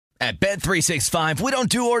At Bet365, we don't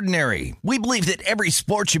do ordinary. We believe that every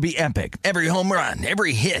sport should be epic. Every home run,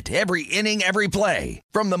 every hit, every inning, every play.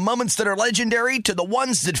 From the moments that are legendary to the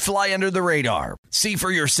ones that fly under the radar. See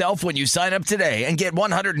for yourself when you sign up today and get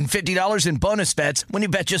 $150 in bonus bets when you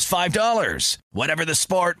bet just $5. Whatever the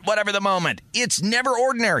sport, whatever the moment, it's never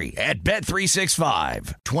ordinary at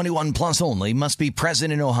Bet365. 21 plus only. Must be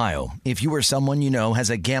present in Ohio. If you or someone you know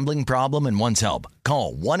has a gambling problem and wants help,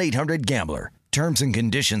 call 1-800-GAMBLER. Terms and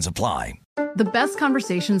conditions apply. The best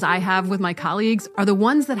conversations I have with my colleagues are the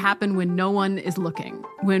ones that happen when no one is looking,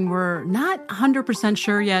 when we're not 100%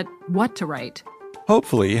 sure yet what to write.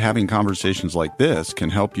 Hopefully, having conversations like this can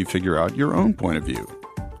help you figure out your own point of view.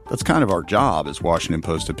 That's kind of our job as Washington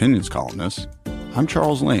Post opinions columnists. I'm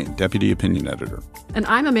Charles Lane, Deputy Opinion Editor. And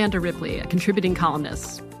I'm Amanda Ripley, a contributing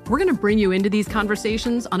columnist. We're going to bring you into these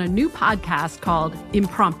conversations on a new podcast called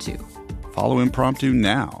Impromptu. Follow Impromptu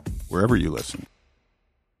now, wherever you listen.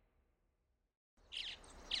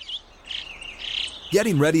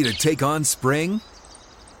 Getting ready to take on spring?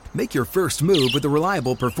 Make your first move with the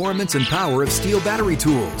reliable performance and power of Steel battery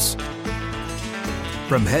tools.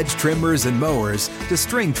 From hedge trimmers and mowers to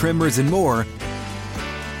string trimmers and more,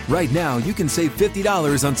 right now you can save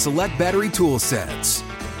 $50 on select battery tool sets.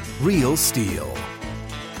 Real Steel.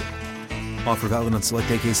 Offer valid on select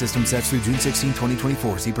AK system sets through June 16,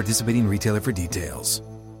 2024. See participating retailer for details.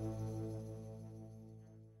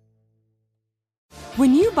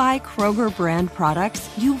 When you buy Kroger brand products,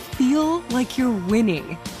 you feel like you're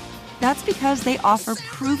winning. That's because they offer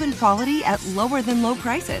proven quality at lower than low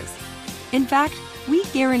prices. In fact, we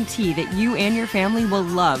guarantee that you and your family will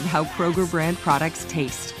love how Kroger brand products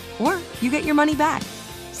taste, or you get your money back.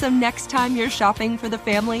 So next time you're shopping for the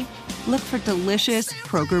family, look for delicious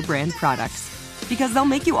Kroger brand products, because they'll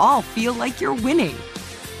make you all feel like you're winning.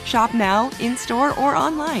 Shop now, in-store, or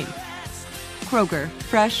online. Kroger,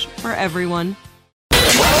 fresh for everyone.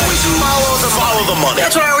 Always follow the money.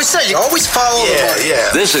 That's what I always say. You always follow the money.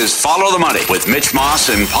 Yeah. This is Follow the Money with Mitch Moss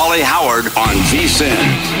and Paulie Howard on VSiN.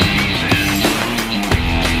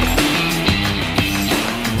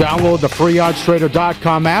 Download the free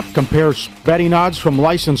oddstrader.com app. Compare betting odds from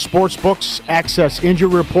licensed sportsbooks. Access injury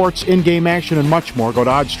reports, in-game action, and much more. Go to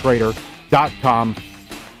oddstrader.com.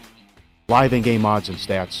 Live in-game odds and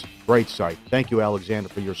stats. Great site. Thank you, Alexander,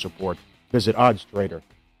 for your support. Visit oddstrader.com.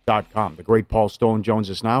 The great Paul Stone joins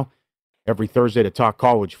us now every Thursday to talk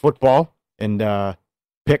college football and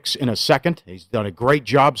picks in a second. He's done a great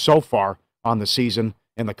job so far on the season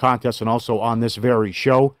and the contest and also on this very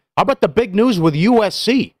show. How about the big news with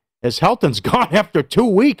USC? As Helton's gone after 2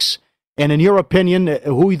 weeks, and in your opinion,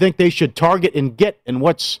 who you think they should target and get, and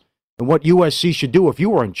what USC should do if you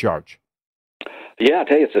were in charge? Yeah, I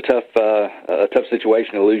tell you, it's a tough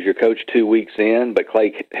situation to lose your coach 2 weeks in, but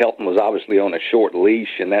Clay Helton was obviously on a short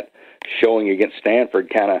leash, and that showing against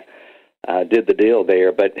Stanford kind of did the deal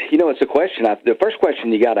there. But, you know, it's a question. The first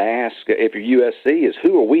question you got to ask if you're USC is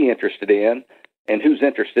who are we interested in and who's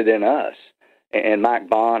interested in us? And Mike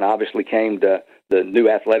Bond obviously came to the new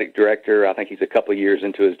athletic director. I think he's a couple of years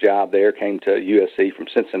into his job there, came to USC from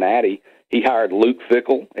Cincinnati. He hired Luke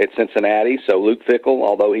Fickell at Cincinnati. So Luke Fickell,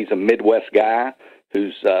 although he's a Midwest guy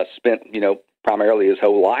who's spent, primarily his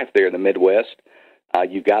whole life there in the Midwest,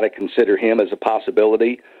 you've got to consider him as a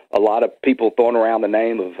possibility. A lot of people throwing around the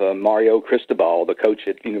name of Mario Cristobal, the coach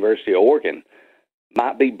at University of Oregon.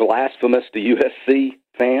 Might be blasphemous to USC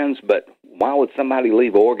fans, but why would somebody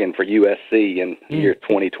leave Oregon for USC in year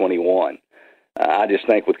 2021? I just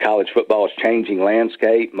think with college football's changing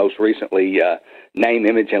landscape, most recently name,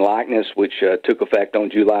 image, and likeness, which took effect on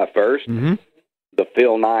July 1st, the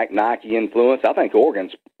Phil Knight Nike influence, I think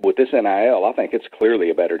Oregon's, with this NIL, I think it's clearly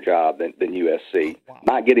a better job than USC. Wow.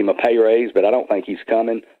 Might get him a pay raise, but I don't think he's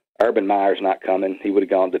coming. Urban Meyer's not coming. He would have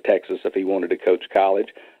gone to Texas if he wanted to coach college.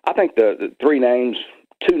 I think the two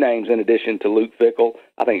names in addition to Luke Fickell,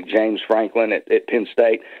 I think James Franklin at Penn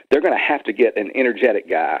State, they're going to have to get an energetic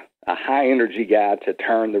guy, a high-energy guy to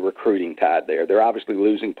turn the recruiting tide there. They're obviously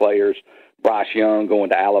losing players. Bryce Young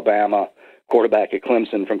going to Alabama, quarterback at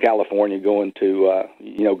Clemson from California going to,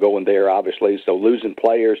 going there, obviously. So losing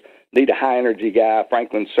players, need a high-energy guy.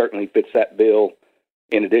 Franklin certainly fits that bill.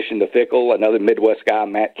 In addition to Fickell, another Midwest guy,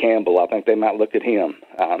 Matt Campbell. I think they might look at him.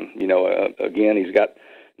 Again, he's got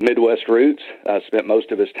Midwest roots, spent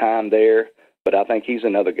most of his time there, but I think he's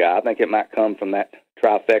another guy. I think it might come from that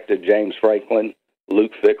trifecta, James Franklin,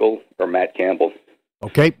 Luke Fickell, or Matt Campbell.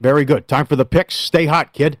 Okay, very good. Time for the picks. Stay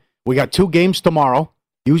hot, kid. We got 2 games tomorrow.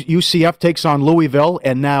 UCF takes on Louisville,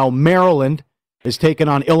 and now Maryland is taking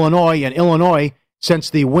on Illinois. And Illinois, since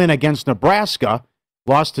the win against Nebraska,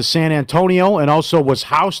 lost to San Antonio and also was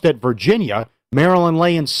housed at Virginia. Maryland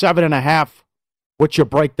laying 7.5. What's your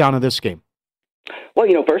breakdown of this game? Well,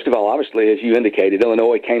 first of all, obviously, as you indicated,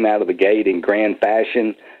 Illinois came out of the gate in grand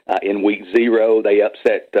fashion. In week 0, they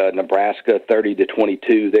upset Nebraska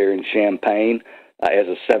 30-22 there in Champaign as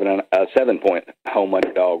a 7-point home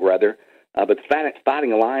underdog, rather. But the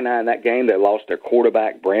Fighting Illini in that game, they lost their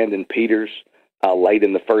quarterback, Brandon Peters, late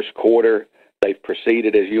in the first quarter. They've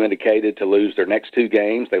proceeded, as you indicated, to lose their next 2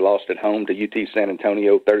 games. They lost at home to UT San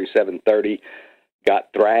Antonio 37-30. Got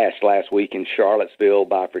thrashed last week in Charlottesville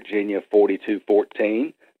by Virginia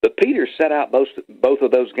 42-14. But Peters set out both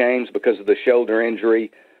of those games because of the shoulder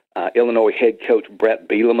injury. Illinois head coach Brett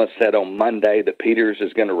Bielema said on Monday that Peters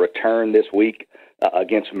is going to return this week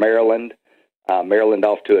against Maryland. Maryland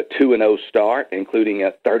off to a 2-0 start, including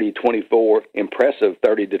a impressive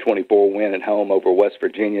 30-24 win at home over West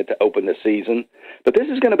Virginia to open the season. But this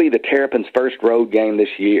is going to be the Terrapins' first road game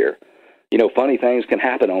this year. Funny things can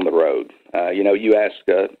happen on the road. You ask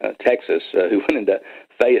Texas, who went into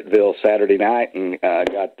Fayetteville Saturday night and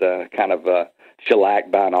got kind of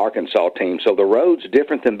shellacked by an Arkansas team. So the road's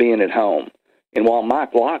different than being at home. And while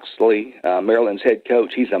Mike Locksley, Maryland's head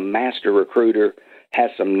coach, he's a master recruiter, has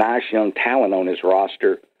some nice young talent on his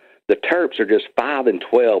roster, the Terps are just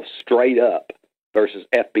 5-12 straight up versus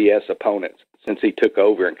FBS opponents since he took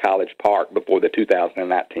over in College Park before the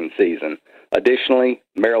 2019 season. Additionally,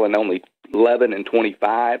 Maryland only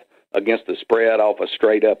 11-25 against the spread off a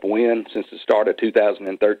straight-up win since the start of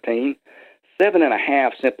 2013.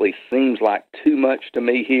 7.5 simply seems like too much to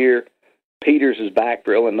me here. Peters is back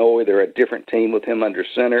for Illinois. They're a different team with him under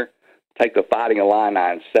center. Take the Fighting Illini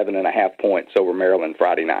and 7.5 points over Maryland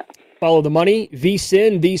Friday night. Follow the money.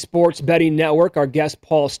 VSiN, the Sports Betting Network. Our guest,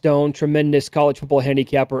 Paul Stone, tremendous college football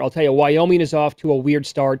handicapper. I'll tell you, Wyoming is off to a weird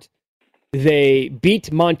start. They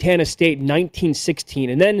beat Montana State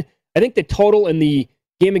 19-16. And then I think the total in the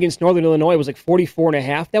game against Northern Illinois was like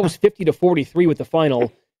 44.5. That was 50-43 with the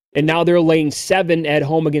final. And now they're laying 7 at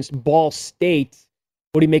home against Ball State.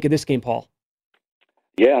 What do you make of this game, Paul?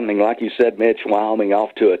 Yeah, like you said, Mitch, Wyoming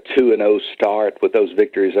off to a 2-0 start with those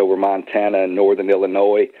victories over Montana and Northern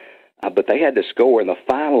Illinois. But they had to score in the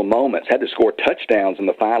final moments, had to score touchdowns in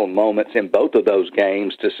the final moments in both of those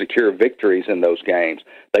games to secure victories in those games.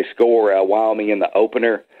 They score Wyoming in the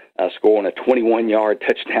opener, scoring a 21-yard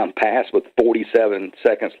touchdown pass with 47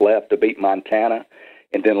 seconds left to beat Montana.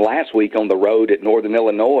 And then last week on the road at Northern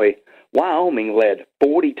Illinois, Wyoming led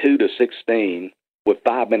 42-16 with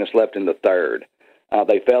 5 minutes left in the third.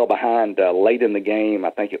 They fell behind late in the game.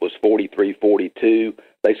 I think it was 43-42.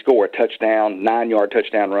 They score a touchdown, 9-yard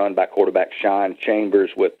touchdown run by quarterback Sean Chambers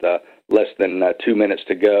with less than 2 minutes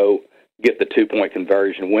to go, get the 2-point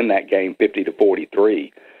conversion, win that game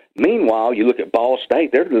 50-43. Meanwhile, you look at Ball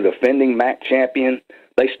State. They're the defending MAC champion.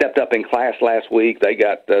 They stepped up in class last week. They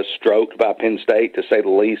got stroked by Penn State, to say the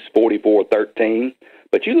least, 44-13.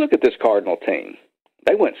 But you look at this Cardinal team.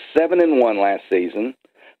 They went 7-1 last season.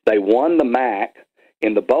 They won the MAC.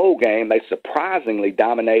 In the bowl game, they surprisingly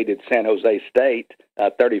dominated San Jose State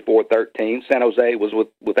 34-13. San Jose was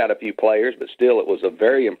without a few players, but still it was a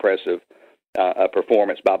very impressive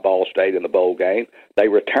performance by Ball State in the bowl game. They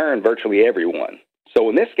returned virtually everyone. So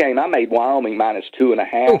in this game, I made Wyoming minus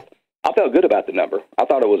 2.5. I felt good about the number. I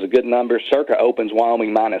thought it was a good number. Circa opens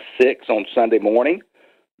Wyoming minus 6 on Sunday morning.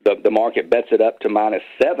 The market bets it up to minus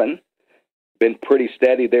 7. Been pretty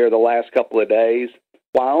steady there the last couple of days.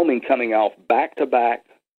 Wyoming coming off back-to-back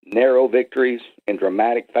narrow victories in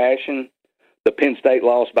dramatic fashion. The Penn State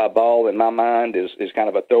loss by Ball, in my mind, is kind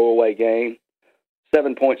of a throwaway game.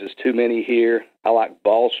 7 points is too many here. I like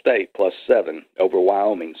Ball State plus 7 over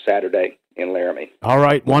Wyoming Saturday in Laramie. All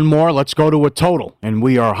right, one more. Let's go to a total. And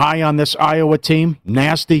we are high on this Iowa team.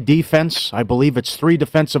 Nasty defense. I believe it's 3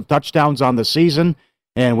 defensive touchdowns on the season.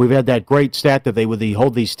 And we've had that great stat that they would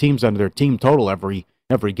hold these teams under their team total every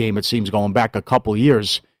game, it seems, going back a couple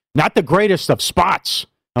years. Not the greatest of spots,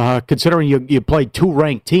 considering you played 2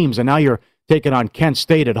 ranked teams, and now you're taking on Kent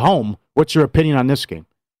State at home. What's your opinion on this game?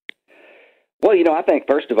 Well, I think,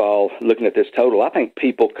 first of all, looking at this total, I think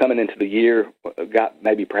people coming into the year got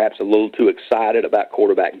maybe perhaps a little too excited about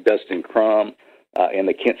quarterback Dustin Crum and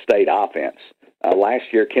the Kent State offense.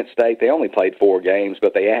 Last year, Kent State, they only played 4 games,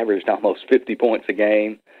 but they averaged almost 50 points a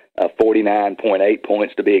game, 49.8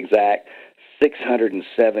 points to be exact.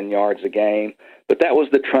 607 yards a game. But that was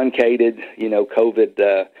the truncated,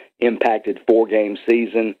 COVID-impacted 4-game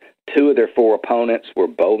season. 2 of their 4 opponents were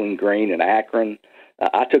Bowling Green and Akron.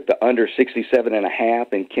 I took the under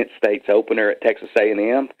 67.5 in Kent State's opener at Texas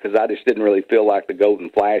A&M because I just didn't really feel like the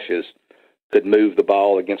Golden Flashes could move the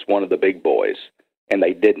ball against one of the big boys, and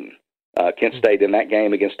they didn't. Kent State in that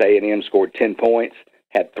game against A&M scored 10 points.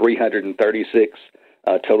 had 336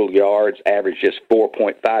 total yards, averaged just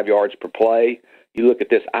 4.5 yards per play. You look at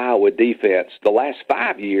this Iowa defense, the last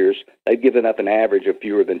 5 years, they've given up an average of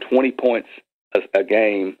fewer than 20 points a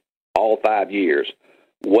game all 5 years.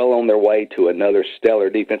 Well on their way to another stellar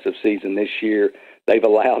defensive season this year. They've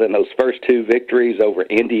allowed in those first two victories over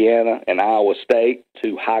Indiana and Iowa State,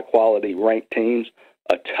 two high-quality ranked teams,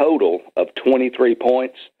 a total of 23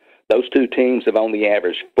 points. Those two teams have only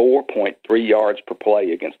averaged 4.3 yards per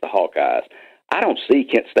play against the Hawkeyes. I don't see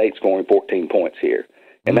Kent State scoring 14 points here.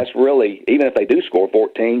 And that's really, even if they do score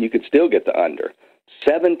 14, you could still get the under.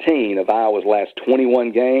 17 of Iowa's last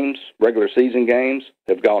 21 games, regular season games,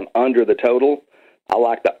 have gone under the total. I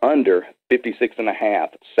like the under 56.5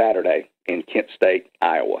 Saturday in Kent State,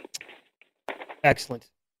 Iowa. Excellent.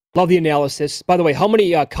 Love the analysis. By the way, how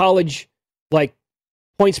many college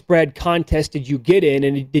point spread contests did you get in,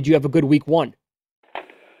 and did you have a good week one?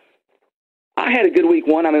 I had a good week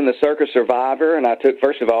one. I'm in the Circus Survivor, and I took,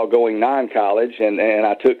 first of all, going non-college, and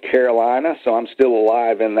I took Carolina, so I'm still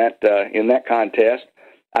alive in that contest.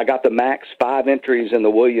 I got the max 5 entries in the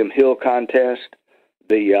William Hill contest,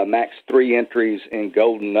 the max 3 entries in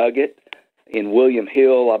Golden Nugget. In William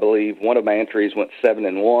Hill, I believe one of my entries went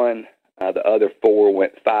 7-1. The other 4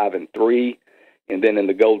 went 5-3. And then in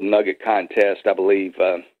the Golden Nugget contest, I believe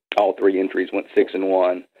all 3 entries went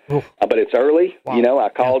 6-1. But it's early. Wow. I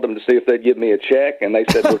called them to see if they'd give me a check, and they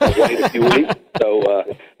said we're going to wait a few weeks. So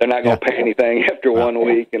they're not going to pay anything after 1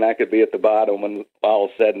 week, and I could be at the bottom when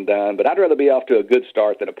all's said and done. But I'd rather be off to a good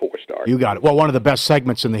start than a poor start. You got it. Well, one of the best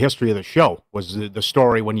segments in the history of the show was the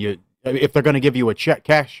story when if they're going to give you a check,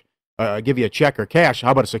 give you a check or cash,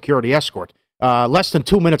 how about a security escort? Less than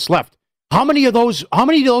 2 minutes left. How many of those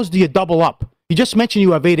do you double up? You just mentioned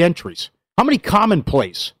you have 8 entries. How many common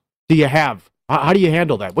plays do you have? How do you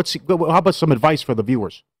handle that? How about some advice for the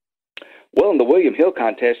viewers? Well, in the William Hill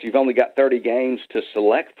contest, you've only got 30 games to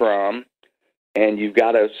select from, and you've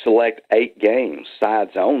got to select 8 games,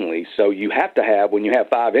 sides only. So you have to have, when you have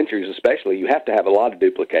 5 entries especially, you have to have a lot of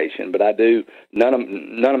duplication. But none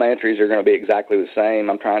of my entries are going to be exactly the same.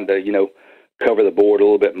 I'm trying to, cover the board a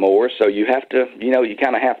little bit more. So you have to, you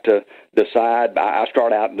kind of have to decide. I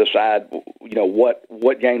start out and decide,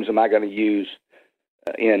 what games am I going to use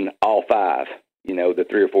in all 5, the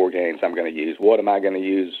 3 or 4 games I'm going to use. What am I going to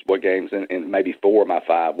use, what games in maybe 4 of my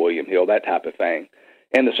 5, William Hill, that type of thing.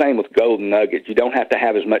 And the same with Golden Nugget. You don't have to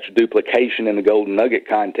have as much duplication in the Golden Nugget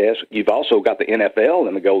contest. You've also got the NFL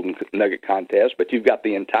in the Golden Nugget contest, but you've got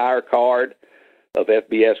the entire card of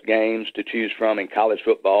FBS games to choose from. In college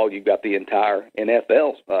football, you've got the entire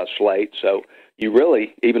NFL slate. So you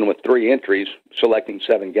really, even with 3 entries, selecting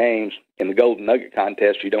 7 games, in the Golden Nugget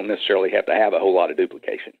contest, you don't necessarily have to have a whole lot of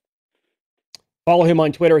duplication. Follow him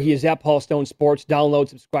on Twitter. He is at Paul Stone Sports. Download,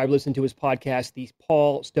 subscribe, listen to his podcast, the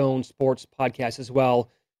Paul Stone Sports Podcast as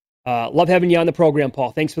well. Love having you on the program,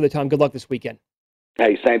 Paul. Thanks for the time. Good luck this weekend.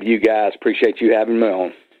 Hey, same to you guys. Appreciate you having me on.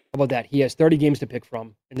 How about that? He has 30 games to pick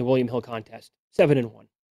from in the William Hill contest. 7-1,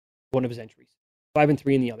 one of his entries.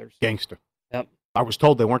 5-3 in the others. Gangster. Yep. I was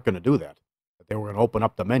told they weren't going to do that. That they were going to open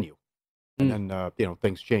up the menu. And then,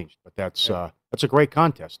 things changed. But that's a great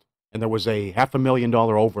contest. And there was a $500,000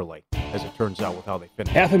 overlay, as it turns out, with how they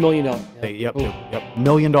finished. $500,000. Yep. $1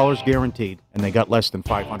 million guaranteed, and they got less than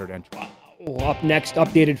 500 entries. Up next,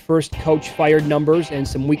 updated first coach fired numbers and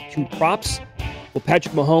some week 2 props. Will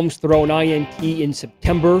Patrick Mahomes throw an INT in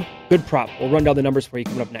September? Good prop. We'll run down the numbers for you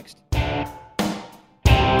coming up next.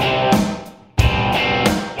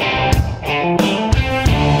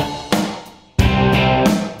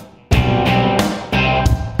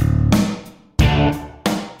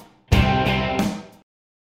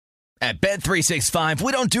 At Bet365,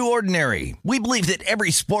 we don't do ordinary. We believe that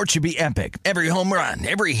every sport should be epic. Every home run,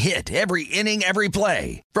 every hit, every inning, every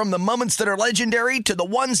play. From the moments that are legendary to the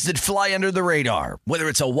ones that fly under the radar. Whether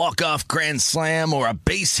it's a walk-off grand slam or a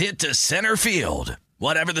base hit to center field.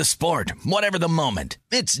 Whatever the sport, whatever the moment.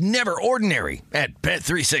 It's never ordinary at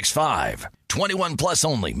Bet365. 21 plus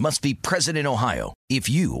only. Must be present in Ohio. If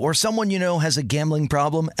you or someone you know has a gambling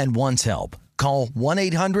problem and wants help, call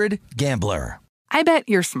 1-800-GAMBLER. I bet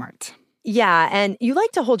you're smart. Yeah, and you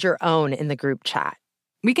like to hold your own in the group chat.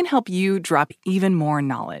 We can help you drop even more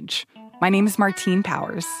knowledge. My name is Martine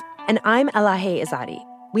Powers. And I'm Elahe Izadi.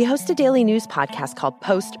 We host a daily news podcast called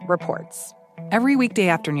Post Reports. Every weekday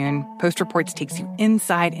afternoon, Post Reports takes you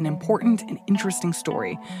inside an important and interesting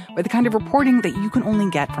story with the kind of reporting that you can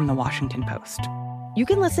only get from the Washington Post. You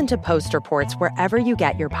can listen to Post Reports wherever you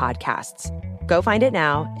get your podcasts. Go find it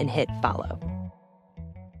now and hit follow.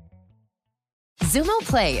 Xumo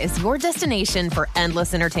Play is your destination for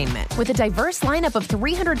endless entertainment. With a diverse lineup of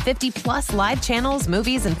 350 plus live channels,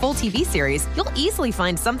 movies, and full TV series, you'll easily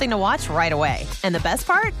find something to watch right away. And the best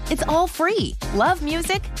part? It's all free. Love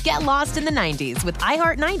music? Get lost in the 90s with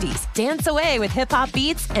iHeart 90s, dance away with hip-hop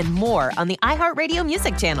beats, and more on the iHeartRadio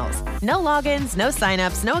music channels. No logins, no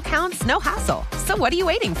signups, no accounts, no hassle. So what are you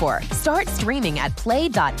waiting for? Start streaming at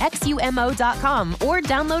play.xumo.com or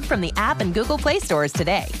download from the app and Google Play stores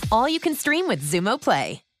today. All you can stream with Xumo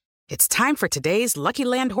Play. It's time for today's Lucky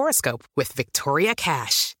Land horoscope with Victoria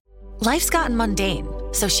Cash. Life's gotten mundane,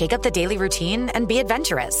 so shake up the daily routine and be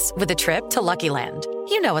adventurous with a trip to Lucky Land.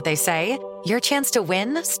 You know what they say, your chance to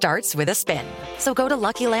win starts with a spin. So go to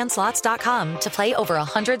LuckyLandSlots.com to play over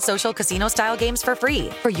 100 social casino-style games for free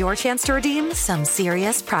for your chance to redeem some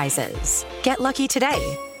serious prizes. Get lucky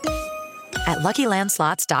today at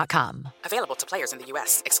LuckyLandSlots.com. Available to players in the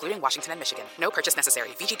U.S., excluding Washington and Michigan. No purchase necessary.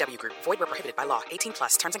 VGW Group. Void where prohibited by law. 18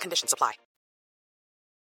 plus. Terms and conditions apply.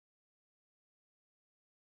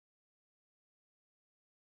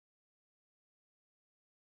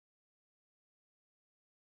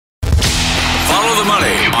 Follow the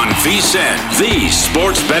money on VSiN, the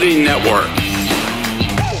Sports Betting Network.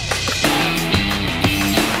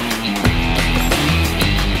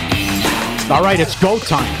 All right, it's go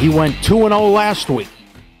time. He went 2-0 last week.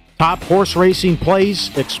 Top horse racing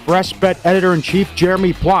plays, Express Bet Editor-in-Chief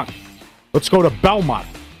Jeremy Plunk. Let's go to Belmont.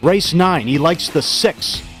 Race 9, he likes the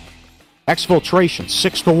 6. Exfiltration,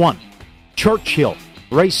 6-1. Churchill,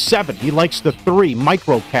 race 7, he likes the 3.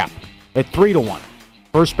 Microcap at 3-1.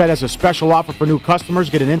 First Bet has a special offer for new customers.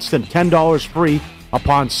 Get an instant $10 free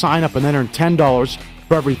upon sign-up and enter $10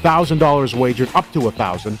 for every $1,000 wagered, up to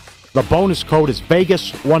 $1,000. The bonus code is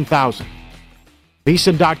Vegas1000.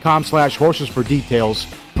 VSiN.com/horses for details.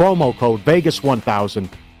 Promo code Vegas1000.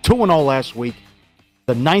 2-0 last week.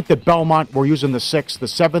 The 9th at Belmont, we're using the 6th. The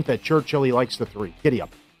 7th at Churchill, he likes the 3. Giddy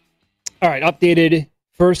up. All right, updated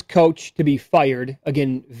first coach to be fired.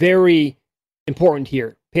 Again, very important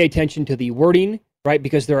here. Pay attention to the wording, right?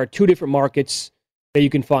 Because there are two different markets that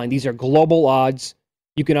you can find. These are global odds.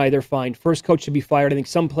 You can either find first coach to be fired. I think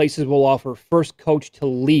some places will offer first coach to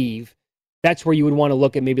leave. That's where you would want to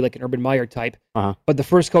look at maybe like an Urban Meyer type. But the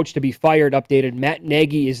first coach to be fired, updated, Matt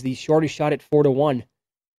Nagy is the shortest shot at 4-1,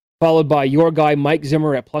 followed by your guy Mike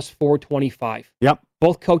Zimmer at plus 425. Yep.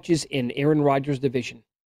 Both coaches in Aaron Rodgers' division.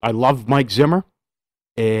 I love Mike Zimmer,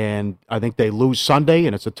 and I think they lose Sunday,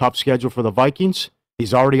 and it's a tough schedule for the Vikings.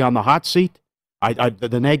 He's already on the hot seat.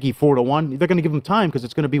 The Nagy 4-1, they're going to give him time because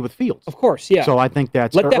it's going to be with Fields. Of course, yeah. So I think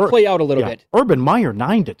that's... Let that play out a little bit. Urban Meyer,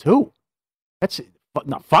 9-2. That's...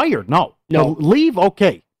 Not fired, no. Leave,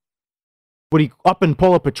 okay. Would he up and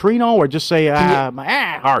pull a Petrino or just say,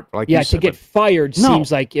 hard? Like yeah, to get fired seems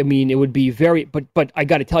like, I mean, it would be very... But I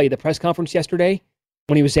got to tell you, the press conference yesterday,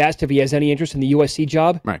 when he was asked if he has any interest in the USC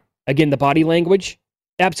job, right. Again, the body language,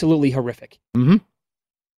 absolutely horrific. Mm-hmm.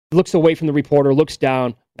 Looks away from the reporter, looks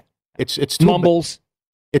down, it's mumbles.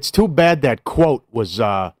 It's too bad that quote was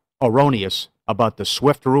erroneous about the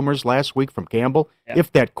Swift rumors last week from Campbell. Yeah.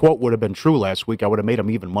 If that quote would have been true last week, I would have made him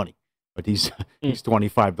even money. But he's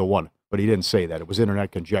 25-1. But he didn't say that. It was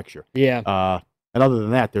internet conjecture. Yeah. And other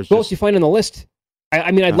than that, there's who else you find on the list?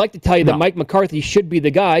 I mean, I'd like to tell you that Mike McCarthy should be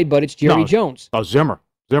the guy, but it's Jerry Jones. Oh, Zimmer.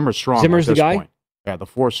 Zimmer's strong. Zimmer's at this the guy? Point. Yeah, the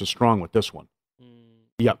force is strong with this one.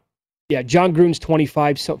 Yep. Yeah, John Gruden's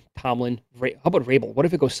 25. So Tomlin. How about Rabel? What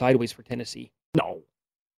if it goes sideways for Tennessee? No.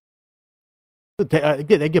 They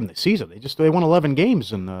give them the season. They won 11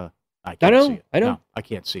 games, and I can't see it. I know. No, I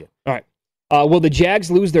can't see it. All right. Will the Jags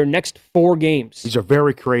lose their next 4 games? These are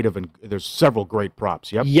very creative, and there's several great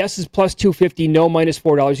props. Yep. Yes is plus 250, no minus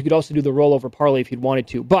 $4. You could also do the rollover parlay if you'd wanted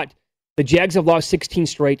to. But the Jags have lost 16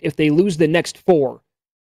 straight. If they lose the next 4,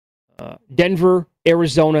 Denver,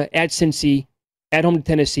 Arizona, at Cincy, at home to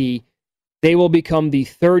Tennessee, they will become the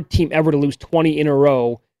 3rd team ever to lose 20 in a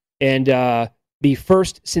row, and the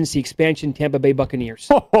first since the expansion Tampa Bay Buccaneers.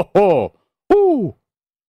 Ooh.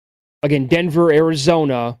 Again, Denver,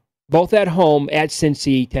 Arizona, both at home at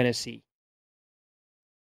Cincy, Tennessee.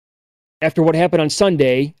 After what happened on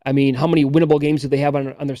Sunday, I mean, how many winnable games do they have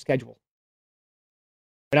on their schedule?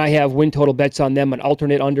 And I have win total bets on them and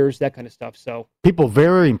alternate unders, that kind of stuff. So people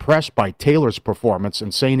very impressed by Taylor's performance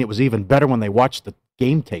and saying it was even better when they watched the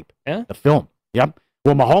game tape, the film. Yep.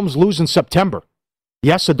 Will Mahomes lose in September?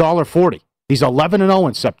 Yes, $1.40. He's 11-0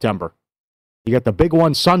 in September. You got the big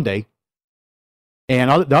one Sunday. And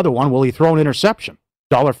the other one, will he throw an interception?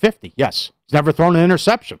 $1.50. Yes. He's never thrown an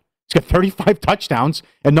interception. He's got 35 touchdowns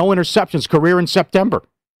and no interceptions career in September.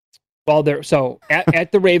 Well,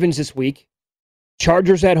 at the Ravens this week,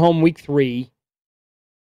 Chargers at home week 3,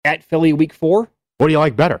 at Philly week 4. What do you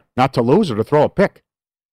like better, not to lose or to throw a pick?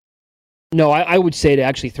 No, I would say to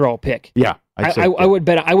actually throw a pick. Yeah. I would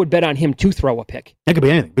bet on him to throw a pick. It could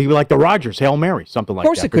be anything. It could be like the Rodgers Hail Mary, something like that.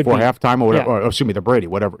 Of course it could before be. halftime or whatever. Or, excuse me, the Brady,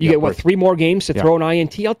 whatever. You get, 3 more games to throw an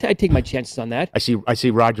INT? I'd take my chances on that. I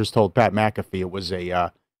see Rodgers told Pat McAfee it was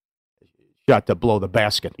a shot to blow the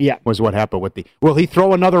basket. Yeah. Was what happened with the... Will he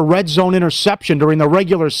throw another red zone interception during the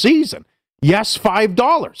regular season? Yes,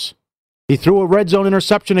 $5. He threw a red zone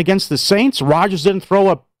interception against the Saints. Rodgers didn't throw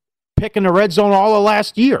a pick in the red zone all of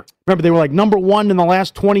last year. Remember, they were like number 1 in the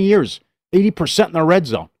last 20 years. 80% in the red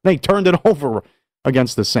zone. They turned it over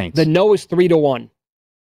against the Saints. The no is 3-1.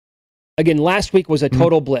 Again, last week was a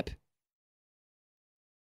total blip.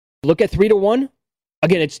 Look at 3-1.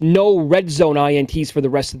 Again, it's no red zone INTs for the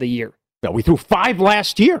rest of the year. No, we threw 5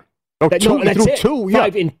 last year. Oh, that's it. 2.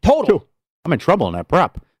 5 in total. 2. I'm in trouble in that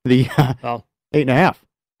prep. The 8.5.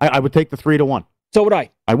 I would take the 3-1. So would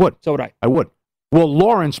I. I would. So would I. I would. Will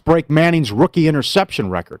Lawrence break Manning's rookie interception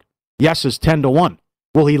record? Yes is 10-1.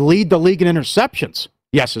 Will he lead the league in interceptions?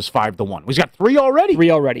 Yes is 5-1. He's got 3 already.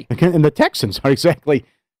 3 already. And the Texans are exactly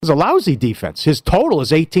is a lousy defense. His total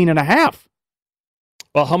is 18.5.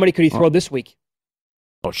 Well, how many could he throw this week?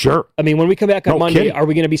 Oh, sure. I mean, when we come back on Monday, kidding. Are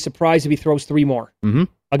we going to be surprised if he throws 3 more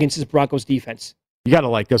against his Broncos defense? You got to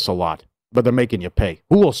like this a lot, but they're making you pay.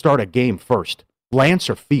 Who will start a game first, Lance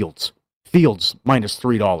or Fields? Fields minus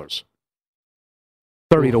 $3.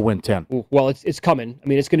 30 to win 10. Ooh, well, it's coming. I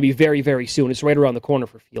mean, it's going to be very, very soon. It's right around the corner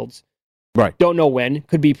for Fields. Right. Don't know when.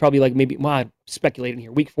 Could be probably like maybe, I'm speculating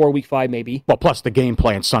here, week 4, week 5 maybe. Well, plus the game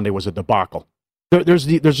plan Sunday was a debacle. There's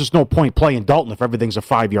just no point playing Dalton if everything's a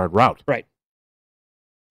 5-yard route. Right.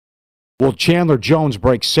 Will Chandler Jones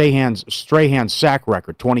break Strahan's sack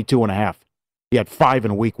record, 22.5? He had 5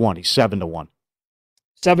 in week 1. He's 7-1.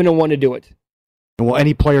 7-1 to do it. And will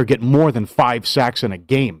any player get more than 5 sacks in a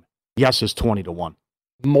game? Yes is 20-1.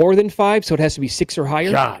 More than 5, so it has to be 6 or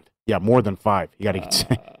higher? God. Yeah, more than 5. You got to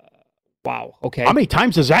get... Wow, okay. How many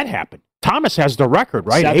times does that happen? Thomas has the record,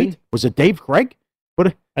 right? 7? 8? Was it Dave Craig?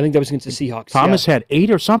 What? I think that was against the Seahawks. Thomas had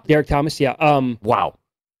 8 or something? Derek Thomas, yeah. Wow.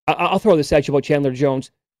 I'll throw this at you about Chandler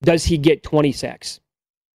Jones. Does he get 20 sacks?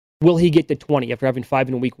 Will he get to 20 after having 5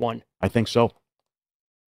 in week 1? I think so.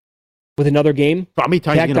 With another game? How many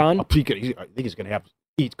times tacked on? I think he's going to have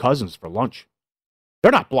eat Cousins for lunch.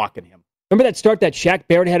 They're not blocking him. Remember that start that Shaq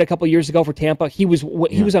Barrett had a couple years ago for Tampa? He was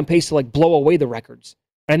on pace to like blow away the records.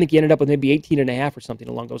 I think he ended up with maybe 18.5 or something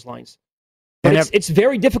along those lines. But it's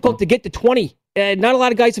very difficult to get to 20. Not a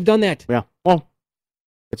lot of guys have done that. Yeah. Well,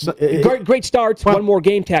 it's great starts. Well, 1 more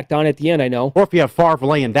game tacked on at the end, I know. Or if you have Favre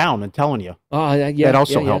laying down and telling you. That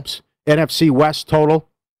also helps. NFC West total,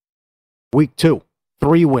 week 2,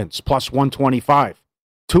 3 wins plus 125.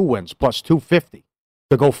 2 wins plus 250.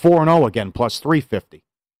 To go 4-0 again plus 350.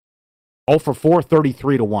 0 for 4,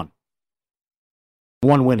 33-1.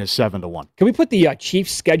 1 win is 7-1. Can we put the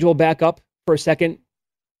Chiefs schedule back up for a second?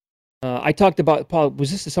 I talked about, Paul,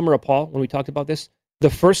 was this the summer of Paul when we talked about this? The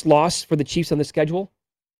first loss for the Chiefs on the schedule?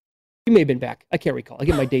 You may have been back. I can't recall. I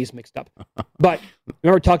get my days mixed up. But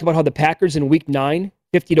remember, we talked about how the Packers in week 9,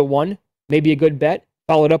 50-1, maybe a good bet,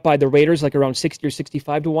 followed up by the Raiders like around 60 or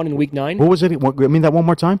 65-1 in week 9. What was it? I mean that one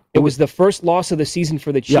more time? It was the first loss of the season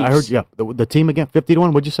for the Chiefs. Yeah, I heard, the team again,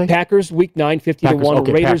 50-1, what'd you say? Packers week 9, 50-1.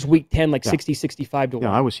 Okay, Raiders week 10, like 60, 65-1.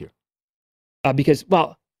 Yeah, I was here. Because,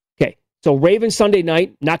 okay. So Ravens Sunday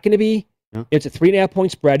night, not going to be, it's a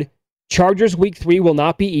 3.5-point spread. Chargers week 3 will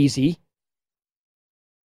not be easy.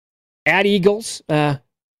 At Eagles,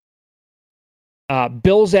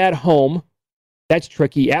 Bills at home. That's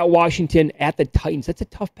tricky. At Washington, at the Titans. That's a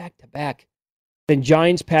tough back-to-back. Then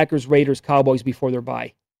Giants, Packers, Raiders, Cowboys before their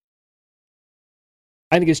bye.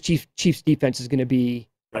 I think this Chiefs defense is going to be...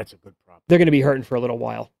 That's a good problem. They're going to be hurting for a little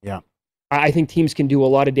while. Yeah. I think teams can do a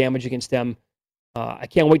lot of damage against them. I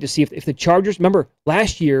can't wait to see if the Chargers... Remember,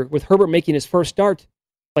 last year, with Herbert making his first start,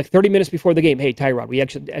 like 30 minutes before the game, hey, Tyrod, we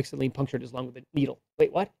actually accidentally punctured his lung with a needle.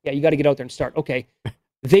 Wait, what? Yeah, you got to get out there and start. Okay.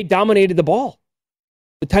 They dominated the ball.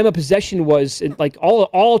 The time of possession was like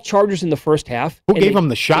all Chargers in the first half. Who gave them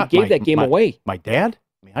the shot? They gave that game away. My dad?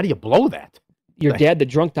 I mean, how do you blow that? Your dad, the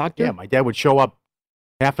drunk doctor? Yeah, my dad would show up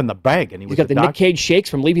half in the bag, and He's got the Nick Cage shakes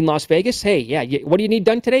from leaving Las Vegas. Hey, yeah, what do you need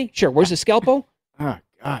done today? Sure. Where's the scalpel? Oh,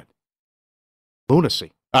 God.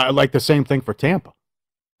 Lunacy. Like the same thing for Tampa.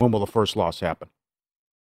 When will the first loss happen?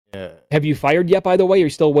 Have you fired yet, by the way, or are you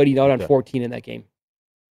still waiting out on 14 in that game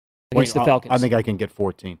against the Falcons? I think I can get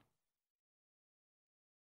 14.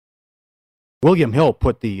 William Hill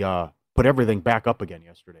put everything back up again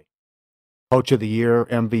yesterday. Coach of the Year,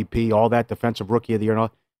 MVP, all that, Defensive Rookie of the Year, and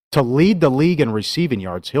all. To lead the league in receiving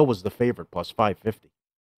yards, Hill was the favorite, plus 550.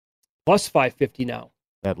 Plus 550 now.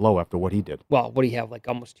 That low after what he did. Well, what do you have, like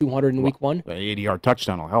almost 200 in week one? The 80-yard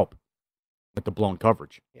touchdown will help with the blown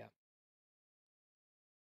coverage. Yeah.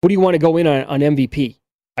 What do you want to go in on MVP?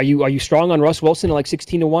 Are you strong on Russ Wilson at like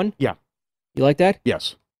 16-1? Yeah. You like that?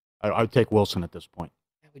 Yes. I would take Wilson at this point.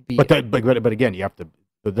 That would be, but again, you have to.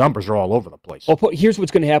 The numbers are all over the place. Well, here's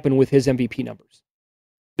what's going to happen with his MVP numbers.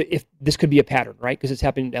 If this could be a pattern, right? Because it's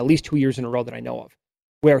happened at least 2 years in a row that I know of,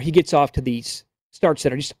 where he gets off to these starts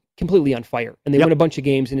that are just completely on fire, and they win a bunch of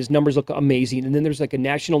games, and his numbers look amazing. And then there's like a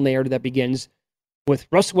national narrative that begins with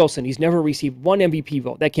Russ Wilson. He's never received one MVP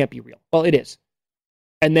vote. That can't be real. Well, it is.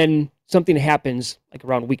 And then something happens like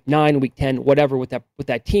around week 9, week 10, whatever with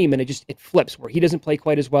that team, and it flips where he doesn't play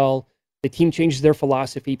quite as well. The team changes their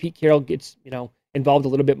philosophy. Pete Carroll gets involved a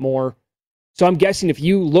little bit more. So I'm guessing if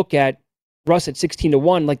you look at Russ at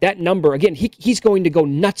 16-1, like that number again, he's going to go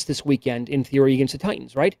nuts this weekend in theory against the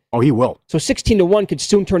Titans, right? Oh, he will. So 16-1 could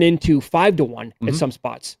soon turn into 5-1 at some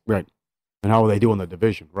spots. Right. And how are they doing the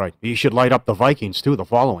division? Right. He should light up the Vikings too the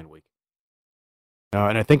following week.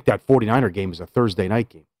 And I think that 49er game is a Thursday night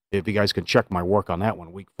game. If you guys can check my work on that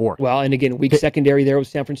one, week 4. Well, and again, week secondary there was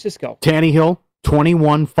San Francisco. Tannehill,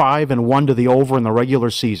 21-5-1 to the over in the regular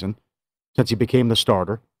season since he became the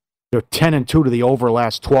starter. They're 10-2 to the over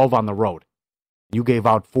last 12 on the road. You gave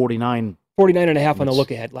out 49. 49.5 on a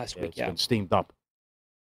look ahead last week. It's been steamed up.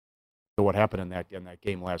 So what happened in that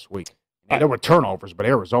game last week? There were turnovers, but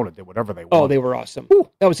Arizona did whatever they wanted. Oh, they were awesome.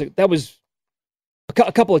 That was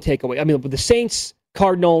a couple of takeaways. I mean, with the Saints,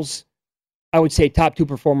 Cardinals, I would say top 2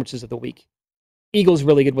 performances of the week. Eagles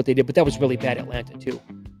really good what they did, but that was really bad Atlanta too.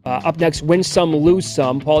 Up next, win some, lose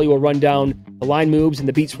some. Paulie will run down the line moves and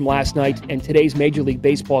the beats from last night and today's Major League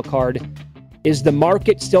Baseball card. Is the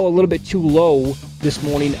market still a little bit too low this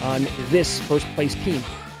morning on this first-place team?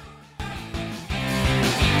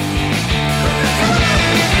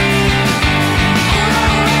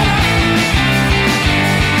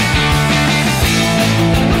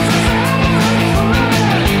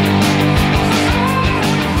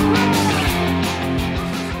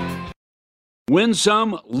 Win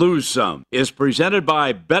Some, Lose Some is presented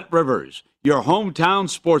by BetRivers, your hometown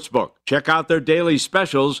sportsbook. Check out their daily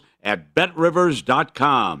specials at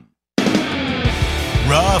betrivers.com.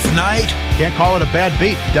 Rough night? Can't call it a bad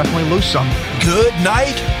beat. Definitely lose some. Good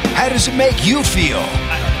night? How does it make you feel?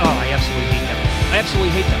 I absolutely hate them. I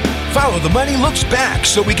absolutely hate them. Follow the Money Looks Back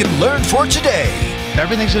so we can learn for today.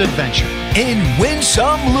 Everything's an adventure. In Win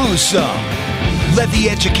Some, Lose Some. Let the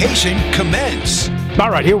education commence. All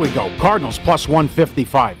right, here we go. Cardinals plus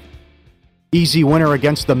 155. Easy winner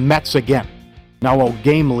against the Mets again. Now a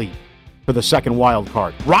game lead for the second wild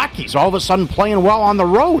card. Rockies all of a sudden playing well on the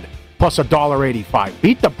road. Plus $1.85.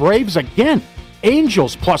 Beat the Braves again.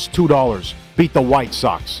 Angels plus $2. Beat the White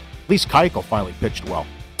Sox. At least Keuchel finally pitched well.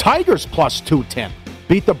 Tigers plus 210.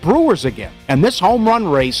 Beat the Brewers again. And this home run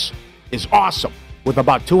race is awesome with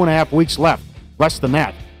about 2.5 weeks left. Less than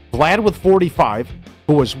that. Vlad with 45,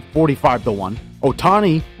 who was 45-1.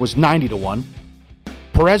 Ohtani was 90-1.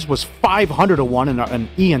 Perez was 500-1, and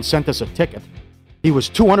Ian sent us a ticket. He was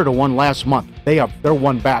 200-1 last month. They're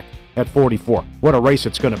one back at 44. What a race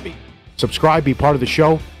it's going to be. Subscribe, be part of the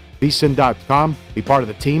show, vsin.com, be part of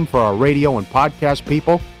the team for our radio and podcast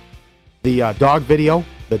people. The dog video,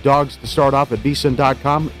 the dogs to start off at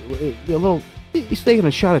vsin.com. He's taking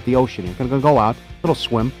a shot at the ocean. He's going to go out, little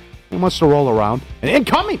swim. He wants to roll around, and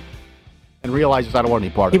incoming! And realizes I don't want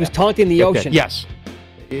any part of it. He was taunting the ocean. Yes.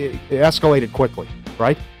 It escalated quickly,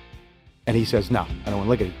 right? And he says, no, I don't want to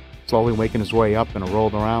look at it. Slowly making his way up and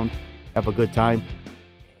rolled around. Have a good time.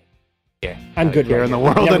 Yeah. I'm good here in the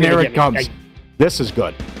world, and there it comes. This is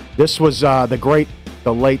good. This was the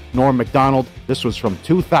late Norm Macdonald. This was from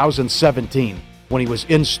 2017 when he was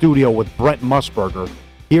in studio with Brent Musburger.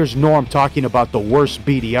 Here's Norm talking about the worst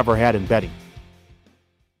beat he ever had in betting.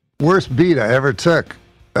 Worst beat I ever took.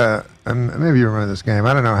 Maybe you remember this game.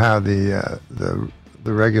 I don't know how the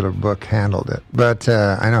regular book handled it, but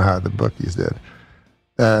I know how the bookies did.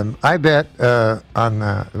 I bet on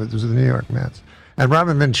it was the New York Mets, and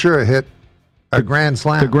Robin Ventura hit a grand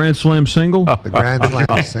slam. The grand slam single. The grand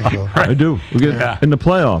slam single. I do. We get in the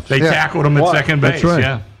playoffs. They tackled him at second base. That's right.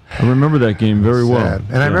 Yeah. I remember that game very well.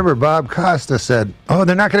 And I remember Bob Costa said, "Oh,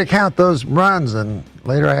 they're not going to count those runs." And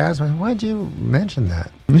later I asked him, "Why'd you mention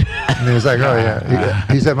that?" And he was like, "Oh yeah."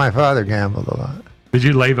 He said, "My father gambled a lot." Did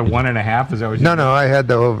you lay the 1.5? Is that what you No, I had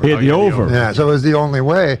the over. He had the over. Yeah, so it was the only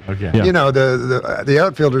way. Okay. Yeah. You know, the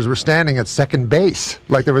outfielders were standing at second base.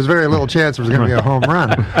 Like there was very little chance it was going to be a home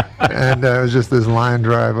run. And it was just this line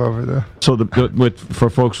drive over the... So for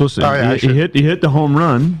folks listening, he hit the home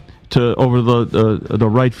run, to over the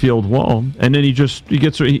right field wall, and then he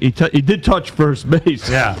did touch first base.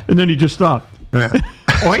 Yeah. And then he just stopped.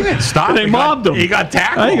 Oh, he didn't stop. They mobbed him. He got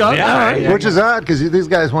tackled. Which is odd because these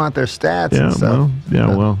guys want their stats and stuff.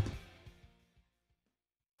 Well.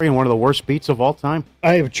 One of the worst beats of all time.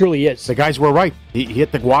 It truly is. The guys were right. He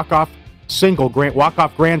hit the walk-off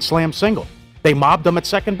grand slam single. They mobbed him at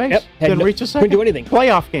second base. Yep. Didn't reach a second. Couldn't do anything.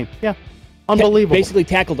 Playoff game. Yeah. Unbelievable. Basically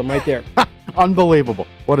tackled him right there. Unbelievable.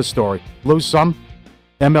 What a story. Lose some.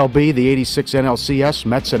 MLB, the 86 NLCS,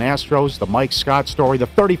 Mets and Astros, the Mike Scott story. The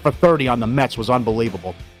 30 for 30 on the Mets was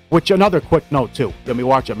unbelievable. Which, another quick note, too. Let me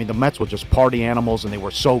watch it. I mean, the Mets were just party animals, and they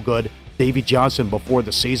were so good. Davey Johnson, before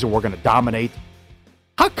the season, we're going to dominate.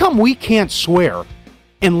 How come we can't swear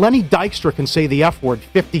and Lenny Dykstra can say the F word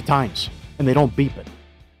 50 times and they don't beep it?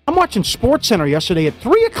 I'm watching SportsCenter yesterday at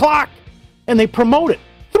 3 o'clock, and they promote it.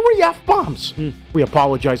 3 F-bombs. We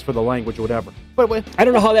apologize for the language or whatever. But I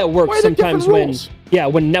don't know how that works sometimes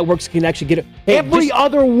when networks can actually get it. Hey, every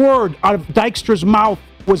other word out of Dykstra's mouth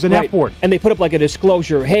was an F word. And they put up like a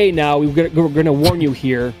disclosure. Hey, now we're going to warn you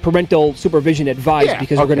here. Parental supervision advised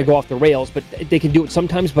because we're going to go off the rails. But they can do it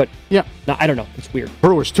sometimes. But no, I don't know. It's weird.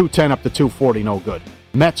 Brewers 210 up to 240, no good.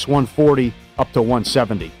 Mets 140 up to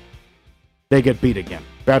 170. They get beat again.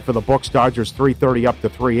 Bad for the books. Dodgers 330 up to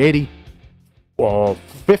 380.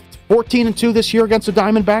 14-2 this year against the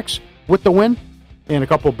Diamondbacks with the win. And a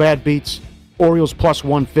couple bad beats. Orioles plus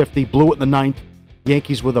 150, blew it in the ninth.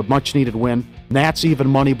 Yankees with a much-needed win. Nats even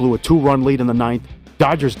money, blew a 2-run lead in the ninth.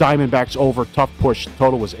 Dodgers, Diamondbacks over, tough push.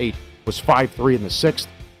 Total was 8. It was 5-3 in the sixth,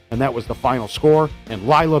 and that was the final score. And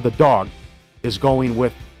Lila the dog is going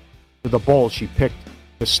with the Bulls. She picked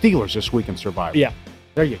the Steelers this week in Survivor. Yeah.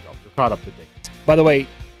 There you go. You're caught up to date. By the way,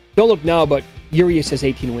 don't look now, but Urias has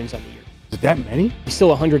 18 wins on the year. Is it that many? He's still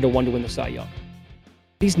 100 to 1 to win the Cy Young.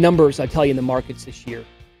 These numbers, I tell you, in the markets this year,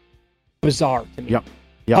 bizarre to me. Yep.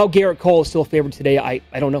 How Garrett Cole is still favored today, I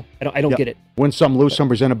don't know. I don't get it. Win some, lose some,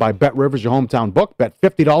 presented by Bet Rivers, your hometown book. Bet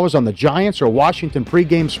 $50 on the Giants or Washington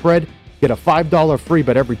pregame spread. Get a $5 free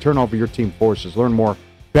bet every turnover your team forces. Learn more,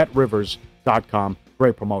 betrivers.com.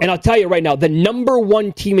 Great promotion. And I'll tell you right now, the number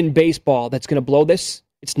one team in baseball that's going to blow this,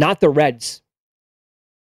 it's not the Reds.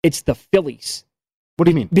 It's the Phillies. What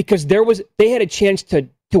do you mean? Because they had a chance to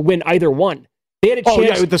win either one. They had a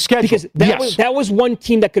chance with the schedule. Because that was one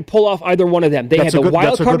team that could pull off either one of them. They had the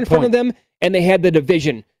wild card in front of them, and they had the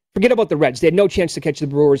division. Forget about the Reds. They had no chance to catch the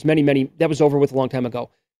Brewers. That was over with a long time ago.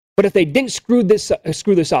 But if they didn't screw this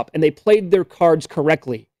up and they played their cards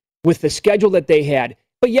correctly with the schedule that they had,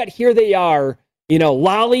 but yet here they are,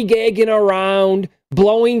 lollygagging around,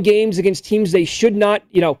 blowing games against teams they should not,